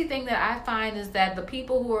crazy thing that I find is that the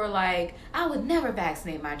people who are like, I would never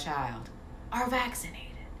vaccinate my child, are vaccinated.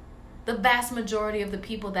 The vast majority of the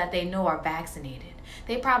people that they know are vaccinated.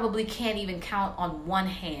 They probably can't even count on one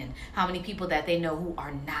hand how many people that they know who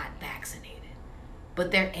are not vaccinated.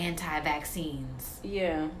 But they're anti-vaccines.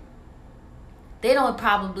 Yeah. They don't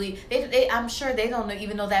probably, I'm sure they don't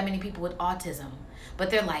even know that many people with autism. But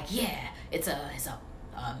they're like, yeah, it's a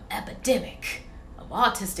epidemic of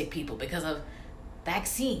autistic people because of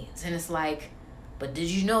vaccines. And it's like, but did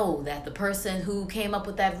you know that the person who came up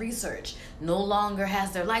with that research no longer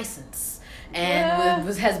has their license and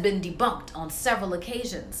has been debunked on several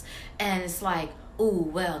occasions? And it's like, ooh,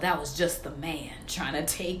 well, that was just the man trying to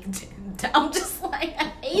take down. I'm just like, I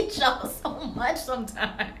hate y'all so much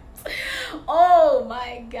sometimes. Oh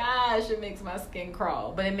my gosh, it makes my skin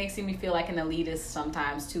crawl. But it makes me feel like an elitist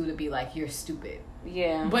sometimes too, to be like, you're stupid.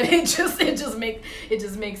 Yeah. But it just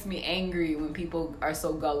makes me angry when people are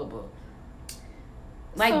so gullible.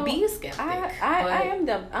 Like, so be a skeptic.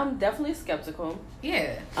 I'm definitely skeptical.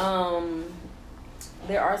 Yeah.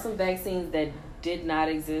 There are some vaccines that did not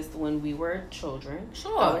exist when we were children.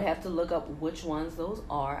 Sure. I would have to look up which ones those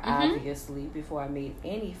are, obviously, before I made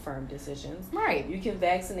any firm decisions. Right. You can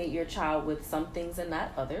vaccinate your child with some things and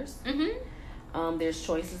not others. There's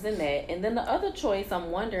choices in that. And then the other choice I'm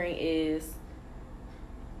wondering is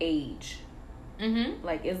age.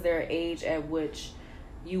 Like, is there an age at which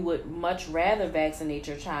you would much rather vaccinate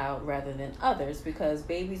your child rather than others, because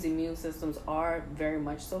babies' immune systems are very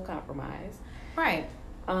much so compromised. Right.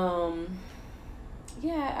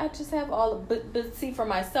 Yeah, I just have but see, for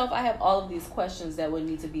myself, I have all of these questions that would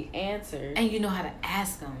need to be answered, and you know how to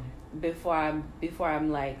ask them before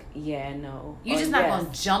I'm like, yeah, no. You're just not gonna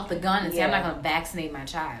jump the gun and say, I'm not gonna vaccinate my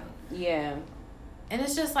child. Yeah. And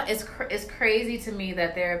it's just like it's crazy to me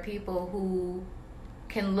that there are people who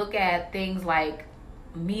can look at things like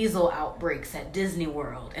measles outbreaks at Disney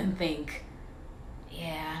World and think,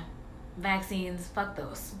 yeah, vaccines, fuck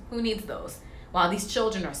those. Who needs those? While these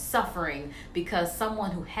children are suffering because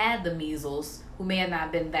someone who had the measles, who may have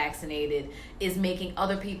not been vaccinated, is making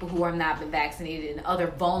other people who have not been vaccinated and other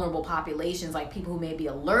vulnerable populations, like people who may be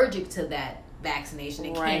allergic to that vaccination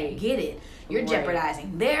and can't get it. You're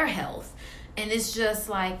jeopardizing their health. And it's just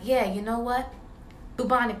like, yeah, you know what?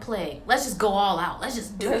 Bubonic plague. Let's just go all out. Let's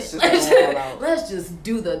just do it. Let's just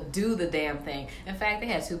do the damn thing. In fact, they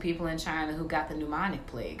had 2 people in China who got the pneumonic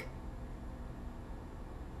plague.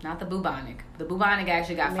 Not the bubonic. The bubonic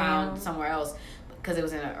actually got found somewhere else because it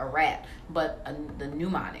was in a rat. But the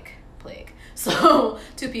pneumonic plague. So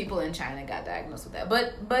 2 people in China got diagnosed with that.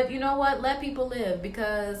 But you know what? Let people live,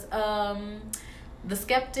 because the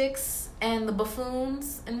skeptics and the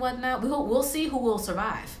buffoons and whatnot, we'll see who will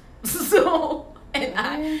survive. So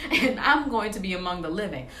I'm going to be among the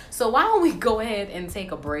living. So why don't we go ahead and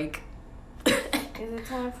take a break? Is it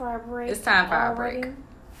time for our break? It's time for our break.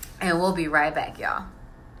 And we'll be right back, y'all.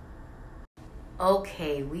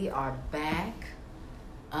 Okay, we are back.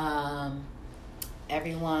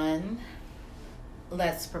 Everyone,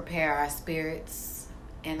 let's prepare our spirits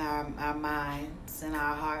and our minds and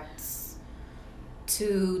our hearts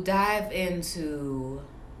to dive into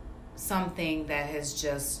something that has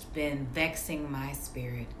just been vexing my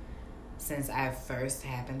spirit since I first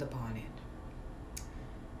happened upon it.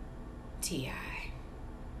 T.I.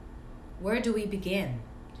 Where do we begin?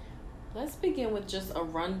 Let's begin with just a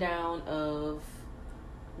rundown of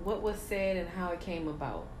what was said and how it came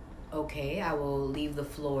about. Okay, I will leave the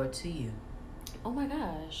floor to you. Oh my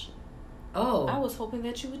gosh. Oh. I was hoping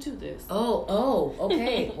that you would do this. Oh,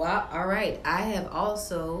 okay. Well, all right. I have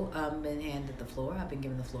also been handed the floor. I've been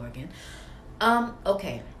given the floor again.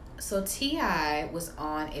 Okay. So T.I. was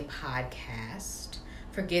on a podcast.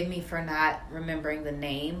 Forgive me for not remembering the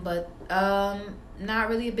name, but not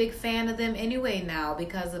really a big fan of them anyway now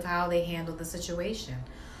because of how they handled the situation.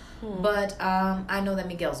 But I know that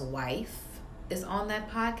Miguel's wife is on that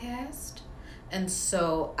podcast. And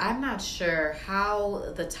so I'm not sure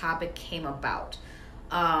how the topic came about.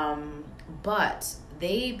 But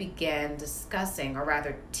they began discussing, or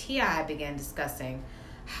rather T.I. began discussing,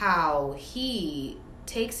 how he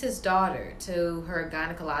takes his daughter to her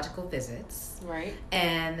gynecological visits. Right.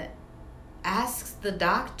 And asks the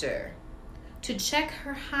doctor to check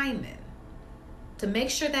her hymen to make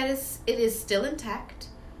sure that it is still intact,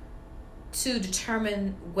 to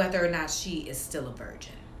determine whether or not she is still a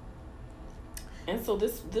virgin. And so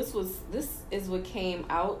this is what came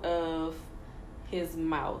out of his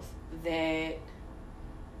mouth, that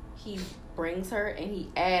he brings her and he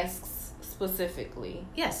asks specifically.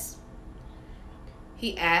 Yes.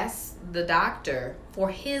 He asks the doctor for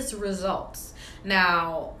his results.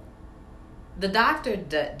 Now, the doctor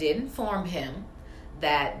did inform him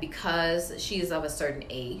that because she is of a certain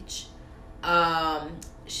age,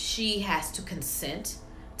 she has to consent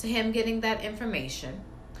to him getting that information.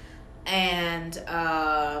 And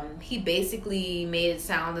he basically made it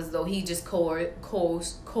sound as though he just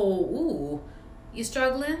ooh, you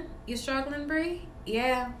struggling, Bree?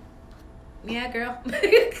 Yeah, girl.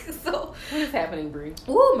 So what is happening, Bree?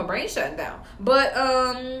 Ooh, my brain's shutting down.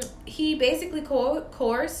 But he basically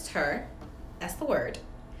coerced her, that's the word,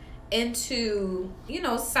 into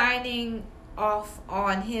signing off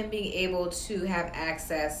on him being able to have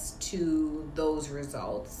access to those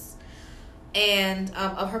results and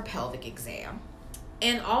of her pelvic exam.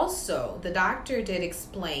 And also, the doctor did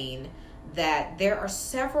explain that there are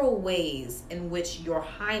several ways in which your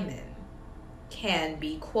hymen can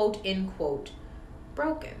be quote unquote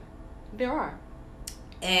broken. There are.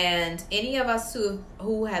 And any of us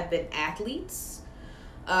who have been athletes,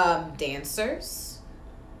 dancers,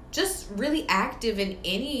 just really active in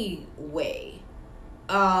any way,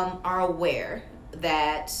 are aware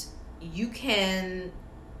that you can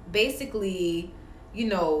basically,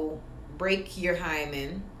 break your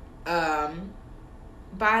hymen by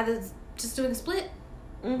just doing a split,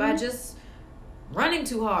 by just running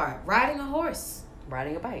too hard, riding a horse,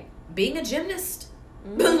 riding a bike, being a gymnast.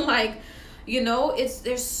 Like, You know,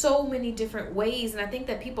 there's so many different ways, and I think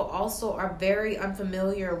that people also are very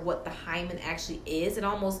unfamiliar what the hymen actually is. And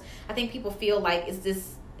almost, I think people feel like it's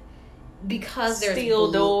this because there's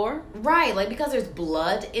steel door, right? Like because there's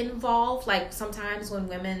blood involved. Like sometimes when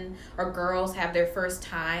women or girls have their first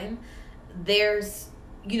time, there's,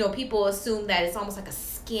 you know, people assume that it's almost like a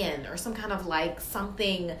skin or some kind of like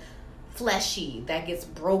something fleshy that gets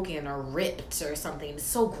broken or ripped or something. It's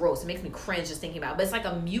so gross. It makes me cringe just thinking about it. But it's like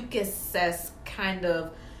a mucus kind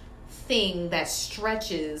of thing that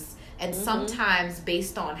stretches, and sometimes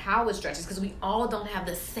based on how it stretches, because we all don't have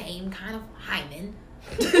the same kind of hymen.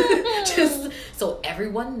 Just so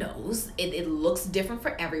everyone knows, it looks different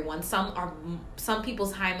for everyone. Some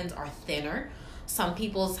people's hymens are thinner, some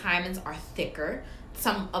people's hymens are thicker,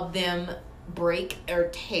 some of them break or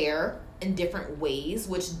tear in different ways,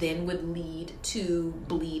 which then would lead to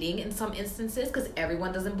bleeding in some instances, because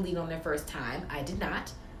everyone doesn't bleed on their first time. I did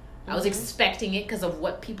not. I was expecting it because of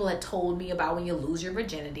what people had told me about when you lose your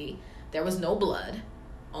virginity. There was no blood,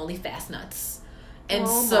 only fast nuts. And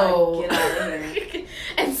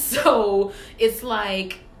and so it's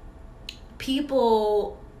like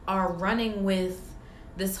people are running with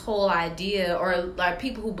this whole idea, or like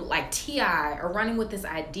people who like T.I. are running with this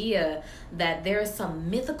idea that there's some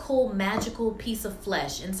mythical, magical piece of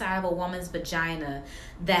flesh inside of a woman's vagina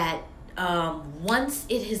that once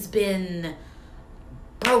it has been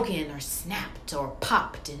broken or snapped or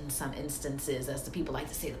popped in some instances, as the people like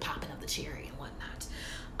to say, the popping of the cherry and whatnot,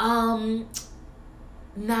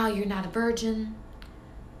 now you're not a virgin,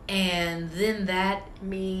 and then that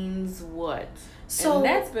means what? So and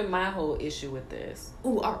that's been my whole issue with this.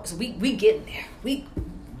 So we getting there.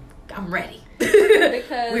 I'm ready.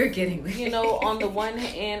 Because we're getting there. You know, on the one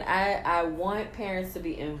hand, I want parents to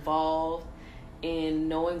be involved in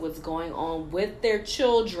knowing what's going on with their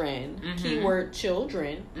children. Keyword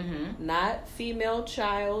children. Not female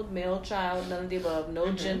child, male child, none of the above.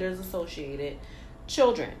 No genders associated.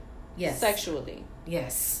 Children. Yes. Sexually.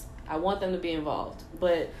 Yes. I want them to be involved.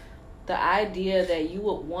 But the idea that you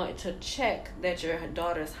would want to check that your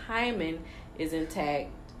daughter's hymen is intact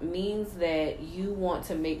means that you want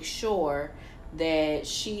to make sure that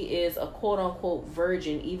she is a quote-unquote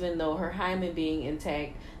virgin, even though her hymen being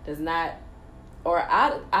intact does not, or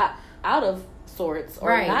out of sorts,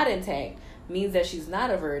 or not intact, means that she's not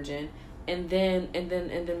a virgin. And then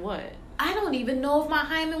what? I don't even know if my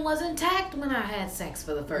hymen was intact when I had sex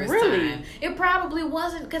for the first really? time. It probably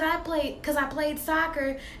wasn't, because I played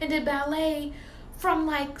soccer and did ballet from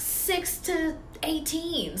like 6 to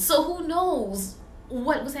 18. So who knows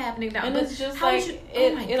what was happening now? And but it's just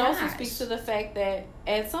it also speaks to the fact that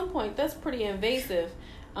at some point that's pretty invasive.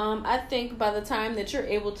 I think by the time that you're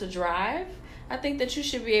able to drive, I think that you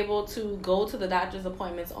should be able to go to the doctor's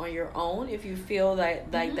appointments on your own if you feel like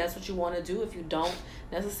that's what you want to do, if you don't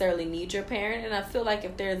necessarily need your parent. And I feel like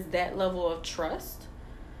if there's that level of trust,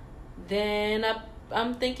 then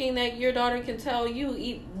I'm thinking that your daughter can tell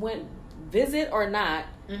you, when visit or not,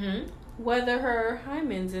 whether her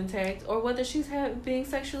hymen's intact or whether she's being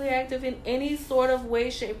sexually active in any sort of way,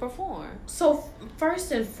 shape, or form. So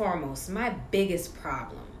first and foremost, my biggest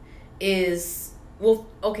problem is... Well,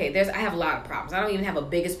 okay, I have a lot of problems. I don't even have a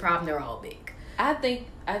biggest problem. They're all big. I think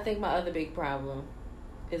my other big problem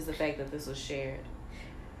is the fact that this was shared.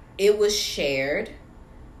 It was shared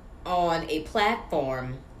on a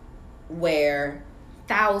platform where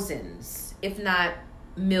thousands, if not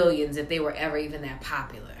millions, if they were ever even that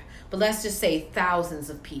popular, but let's just say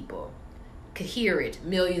thousands of people could hear it.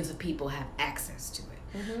 Millions of people have access to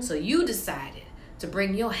it. So you decided to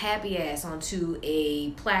bring your happy ass onto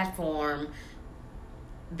a platform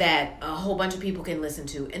that a whole bunch of people can listen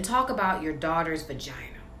to and talk about your daughter's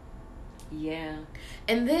vagina. Yeah.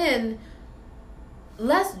 And then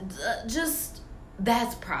let's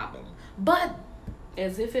that's a problem. But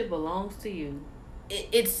as if it belongs to you.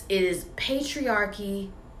 It is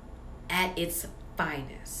patriarchy at its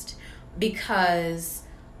finest, because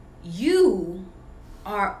you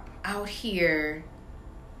are out here,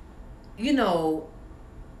 you know,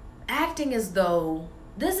 acting as though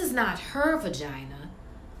this is not her vagina.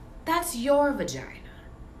 That's your vagina.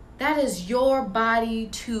 That is your body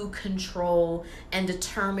to control and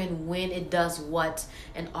determine when it does what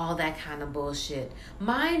and all that kind of bullshit.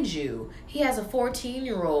 Mind you, he has a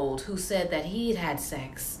 14-year-old who said that he had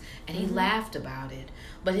sex and he laughed about it.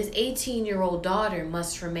 But his 18-year-old daughter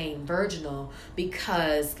must remain virginal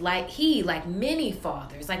because like many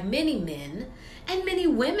fathers, like many men, and many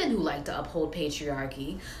women who like to uphold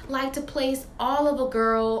patriarchy, like to place all of a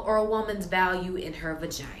girl or a woman's value in her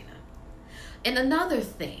vagina. And another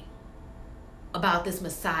thing about this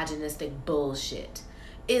misogynistic bullshit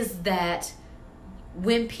is that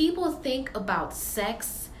when people think about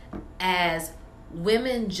sex as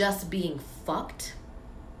women just being fucked,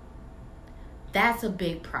 that's a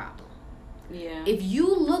big problem. Yeah. If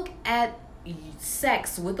you look at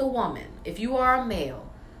sex with a woman, if you are a male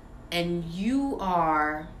and you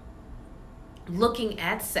are looking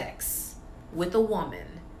at sex with a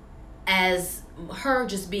woman as her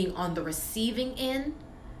just being on the receiving end,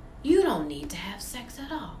 you don't need to have sex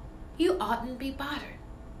at all. You oughtn't be bothered.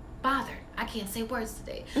 I can't say words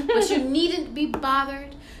today. But you needn't be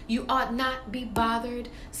bothered. You ought not be bothered.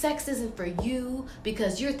 Sex isn't for you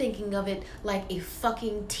because you're thinking of it like a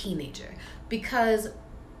fucking teenager. Because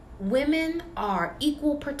women are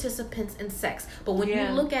equal participants in sex. But when you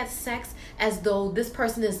look at sex as though this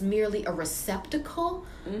person is merely a receptacle,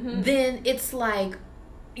 then it's like,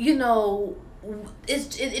 you know,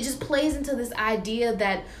 it just plays into this idea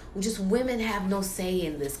that just women have no say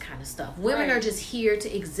in this kind of stuff. Women are just here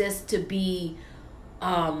to exist, to be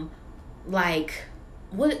like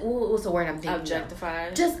what's the word I'm thinking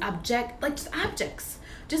objectified. Just objects.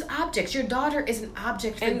 Your daughter is an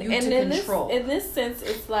object for you to control. In this sense,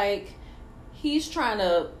 it's like he's trying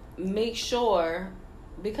to make sure,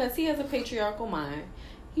 because he has a patriarchal mind,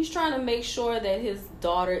 he's trying to make sure that his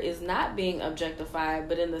daughter is not being objectified,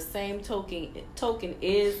 but in the same token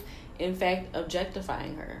is, in fact,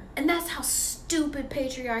 objectifying her. And that's how stupid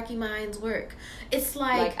patriarchy minds work. It's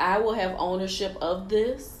like I will have ownership of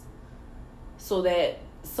this so that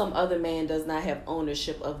some other man does not have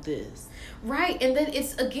ownership of this. Right. And then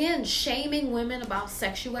it's, again, shaming women about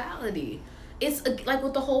sexuality. It's like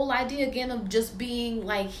with the whole idea, again, of just being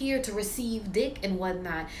like here to receive dick and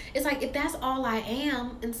whatnot. It's like, if that's all I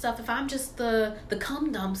am and stuff, if I'm just the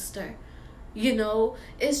cum dumpster, you know,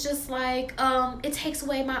 it's just like, it takes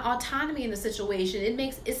away my autonomy in the situation.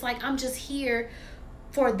 It's like I'm just here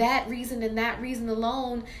for that reason and that reason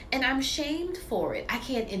alone, and I'm shamed for it. I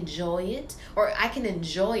can't enjoy it, or I can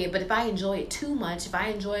enjoy it, but if I enjoy it too much, if I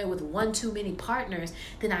enjoy it with one too many partners,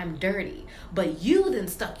 then I'm dirty. But you then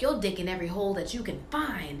stuck your dick in every hole that you can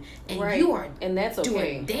find, and you are, and that's okay,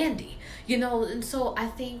 doing dandy, you know. And so I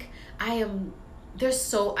think I can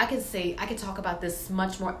talk about this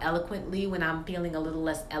much more eloquently when I'm feeling a little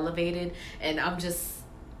less elevated and I'm just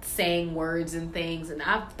saying words and things, and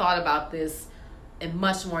I've thought about this in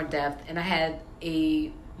much more depth, and I had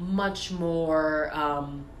a much more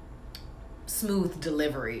smooth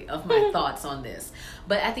delivery of my thoughts on this.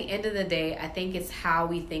 But at the end of the day, I think it's how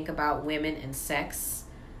we think about women and sex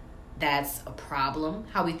that's a problem.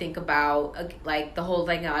 How we think about, like, the whole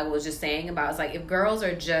thing I was just saying about, it's like, if girls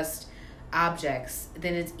are just objects,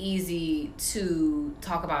 then it's easy to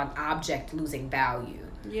talk about an object losing value.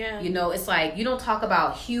 Yeah. You know, it's like, you don't talk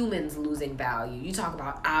about humans losing value. You talk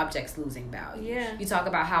about objects losing value. Yeah. You talk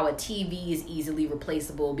about how a TV is easily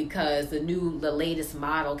replaceable because the latest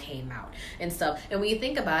model came out and stuff. And when you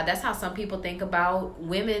think about it, that's how some people think about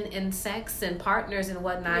women and sex and partners and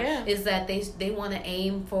whatnot. Yeah. Is that they want to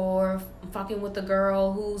aim for fucking with the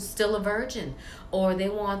girl who's still a virgin, or they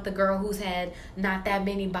want the girl who's had not that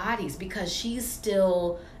many bodies because she's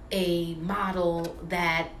still a model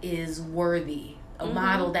that is worthy. A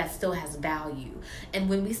model that still has value. And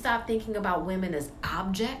when we stop thinking about women as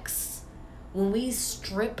objects, when we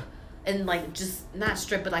strip and, like, just not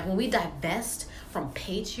strip, but like when we divest from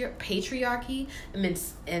patriarchy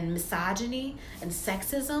and misogyny and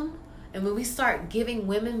sexism, and when we start giving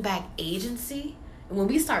women back agency, and when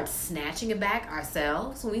we start snatching it back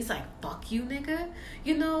ourselves, when we say, fuck you, nigga,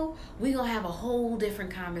 you know, we gonna have a whole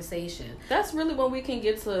different conversation. That's really when we can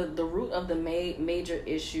get to the root of the major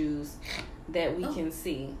issues that we can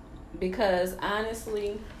see. Because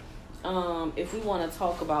honestly, if we want to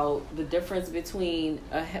talk about the difference between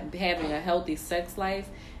having a healthy sex life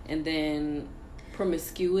and then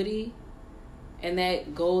promiscuity, and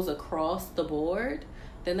that goes across the board,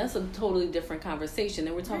 then that's a totally different conversation.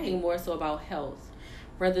 And we're talking more so about health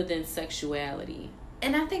rather than sexuality.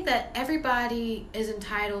 And I think that everybody is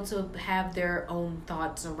entitled to have their own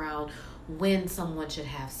thoughts around when someone should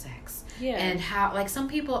have sex. Yeah. And how, like, some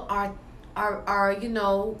people are you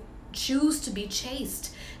know, choose to be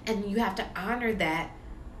chaste, and you have to honor that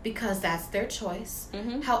because that's their choice.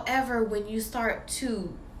 However, when you start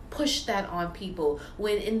to push that on people,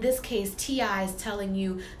 when in this case T.I. is telling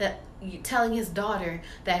his daughter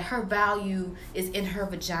that her value is in her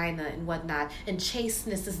vagina and whatnot, and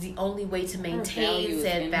chasteness is the only way to maintain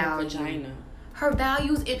said value. Her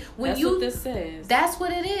value is in that's what this says. That's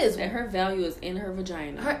what it is. That her value is in her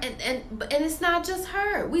vagina. And it's not just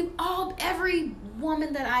her. Every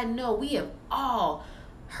woman that I know, we have all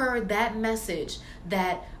heard that message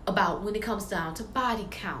that about when it comes down to body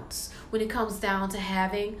counts, when it comes down to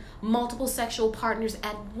having multiple sexual partners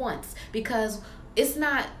at once, because it's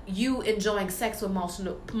not you enjoying sex with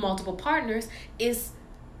multiple partners, it's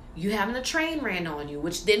you having a train ran on you,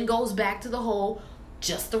 which then goes back to the whole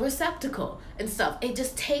just the receptacle and stuff. It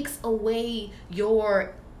just takes away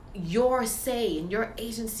your say and your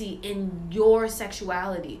agency in your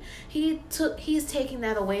sexuality. He's taking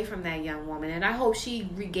that away from that young woman, and I hope she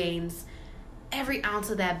regains every ounce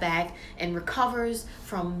of that back and recovers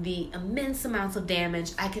from the immense amounts of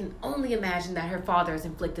damage I can only imagine that her father has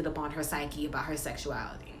inflicted upon her psyche about her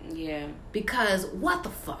sexuality. Yeah. Because what the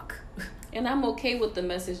fuck? And I'm okay with the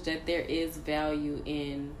message that there is value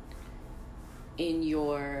in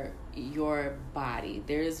your body.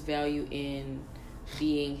 There is value in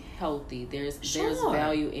being healthy. There's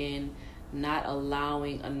value in not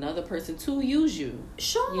allowing another person to use you.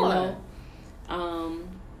 Sure. You know?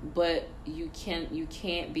 But you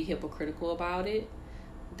can't be hypocritical about it.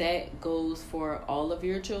 That goes for all of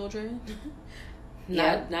your children.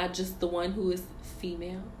 Not just the one who is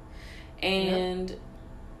female. And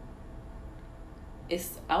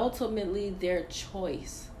it's ultimately their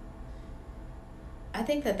choice. I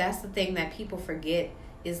think that's the thing that people forget,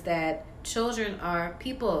 is that children are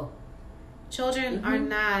people. Children are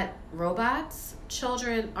not robots.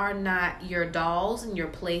 Children are not your dolls and your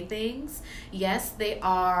playthings. Yes, they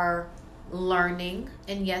are learning,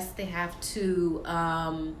 and yes, they have to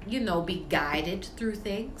be guided through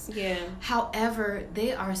things. Yeah. However,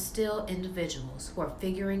 they are still individuals who are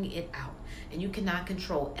figuring it out, and you cannot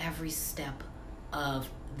control every step of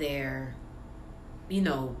their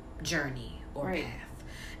journey or path.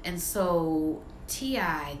 And so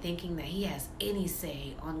T.I. thinking that he has any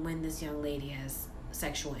say on when this young lady has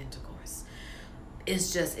sexual intercourse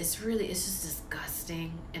it's just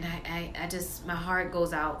disgusting. And I just, my heart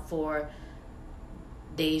goes out for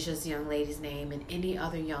Deja's young lady's name and any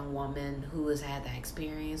other young woman who has had that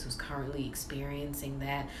experience, who's currently experiencing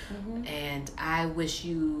that. And I wish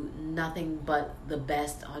you nothing but the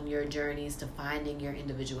best on your journeys to finding your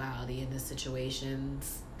individuality in the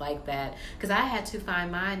situations like that, because I had to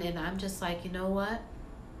find mine, and I'm just like, you know what,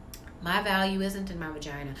 my value isn't in my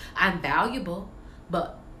vagina. I'm valuable,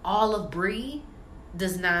 but all of Bree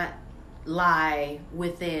does not lie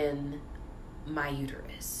within my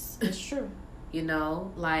uterus. It's true.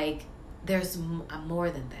 Like I'm more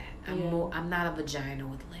than that. I'm not a vagina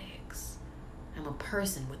with legs. I'm a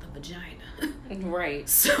person with a vagina. Right.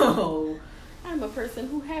 So I'm a person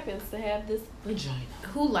who happens to have this vagina,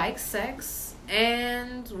 who likes sex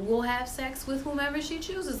and will have sex with whomever she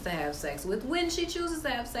chooses to have sex with, when she chooses to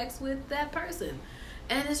have sex with that person.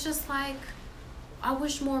 And it's just like, I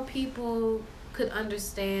wish more people could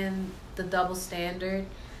understand the double standard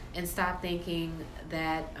and stop thinking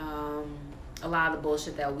that a lot of the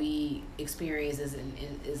bullshit that we experience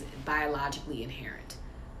is biologically inherent.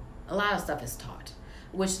 A lot of stuff is taught,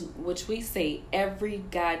 which we say every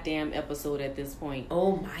goddamn episode at this point.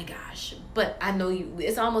 Oh my gosh. But I know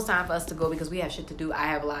it's almost time for us to go because we have shit to do. I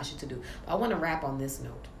have a lot of shit to do. But I want to wrap on this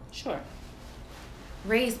note. Sure.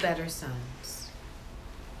 Raise better sons.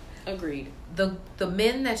 Agreed. The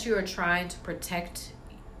men that you are trying to protect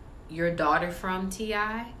your daughter from,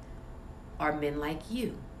 T.I., are men like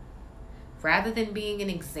you. Rather than being an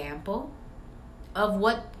example of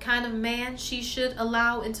what kind of man she should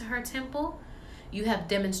allow into her temple, you have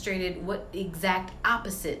demonstrated what exact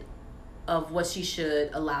opposite of what she should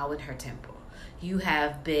allow in her temple. You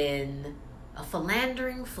have been a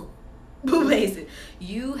philandering fool. Basically,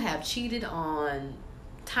 you have cheated on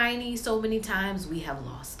Tiny so many times we have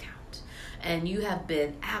lost count. And you have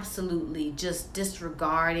been absolutely just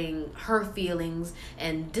disregarding her feelings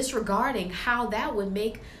and disregarding how that would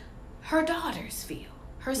make her daughters feel,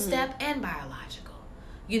 her step and biological.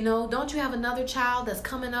 Don't you have another child that's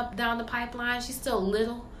coming up down the pipeline? She's still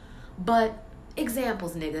little, but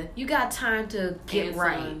examples, nigga. You got time to get and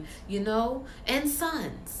right, sons. And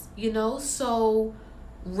sons, so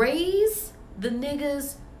raise the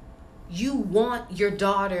niggas you want your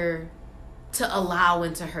daughter to allow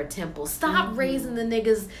into her temple. Stop raising the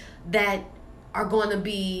niggas that are going to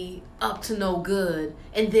be up to no good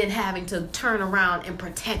and then having to turn around and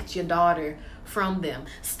protect your daughter from them.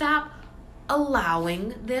 Stop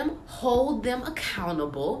allowing them, hold them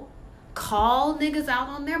accountable, call niggas out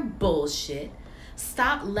on their bullshit.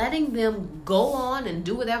 Stop letting them go on and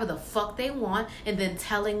do whatever the fuck they want and then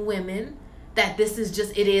telling women that this is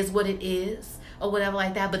just, it is what it is or whatever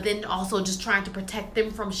like that, but then also just trying to protect them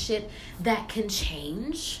from shit that can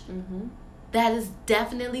change. That is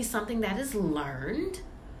definitely something that is learned.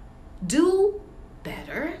 Do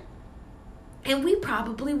better. And we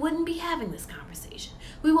probably wouldn't be having this conversation.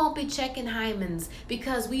 We won't be checking hymens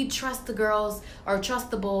because we trust the girls or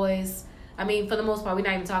trust the boys. I mean, for the most part, we're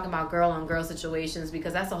not even talking about girl-on-girl situations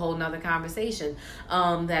because that's a whole nother conversation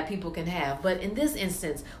that people can have. But in this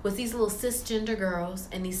instance, with these little cisgender girls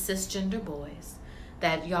and these cisgender boys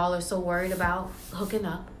that y'all are so worried about hooking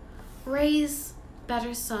up, raise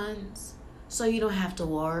better sons so you don't have to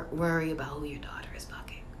worry about who your daughter is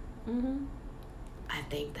fucking. Mm-hmm. I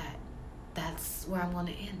think that's where I'm going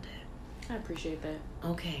to end it. I appreciate that.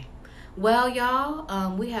 Okay. Well,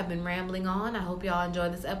 y'all, we have been rambling on. I hope y'all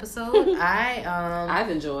enjoyed this episode. I've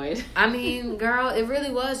enjoyed. I mean, girl, it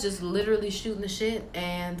really was just literally shooting the shit.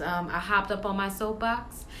 And I hopped up on my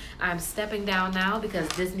soapbox. I'm stepping down now because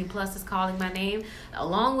Disney Plus is calling my name,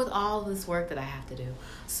 along with all this work that I have to do.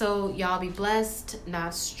 So y'all be blessed,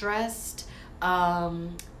 not stressed.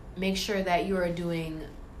 Make sure that you are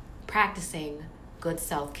practicing good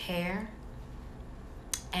self-care.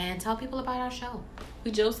 And tell people about our show.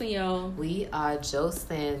 We Josin', y'all. We are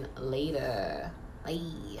Josin' later.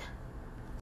 Bye.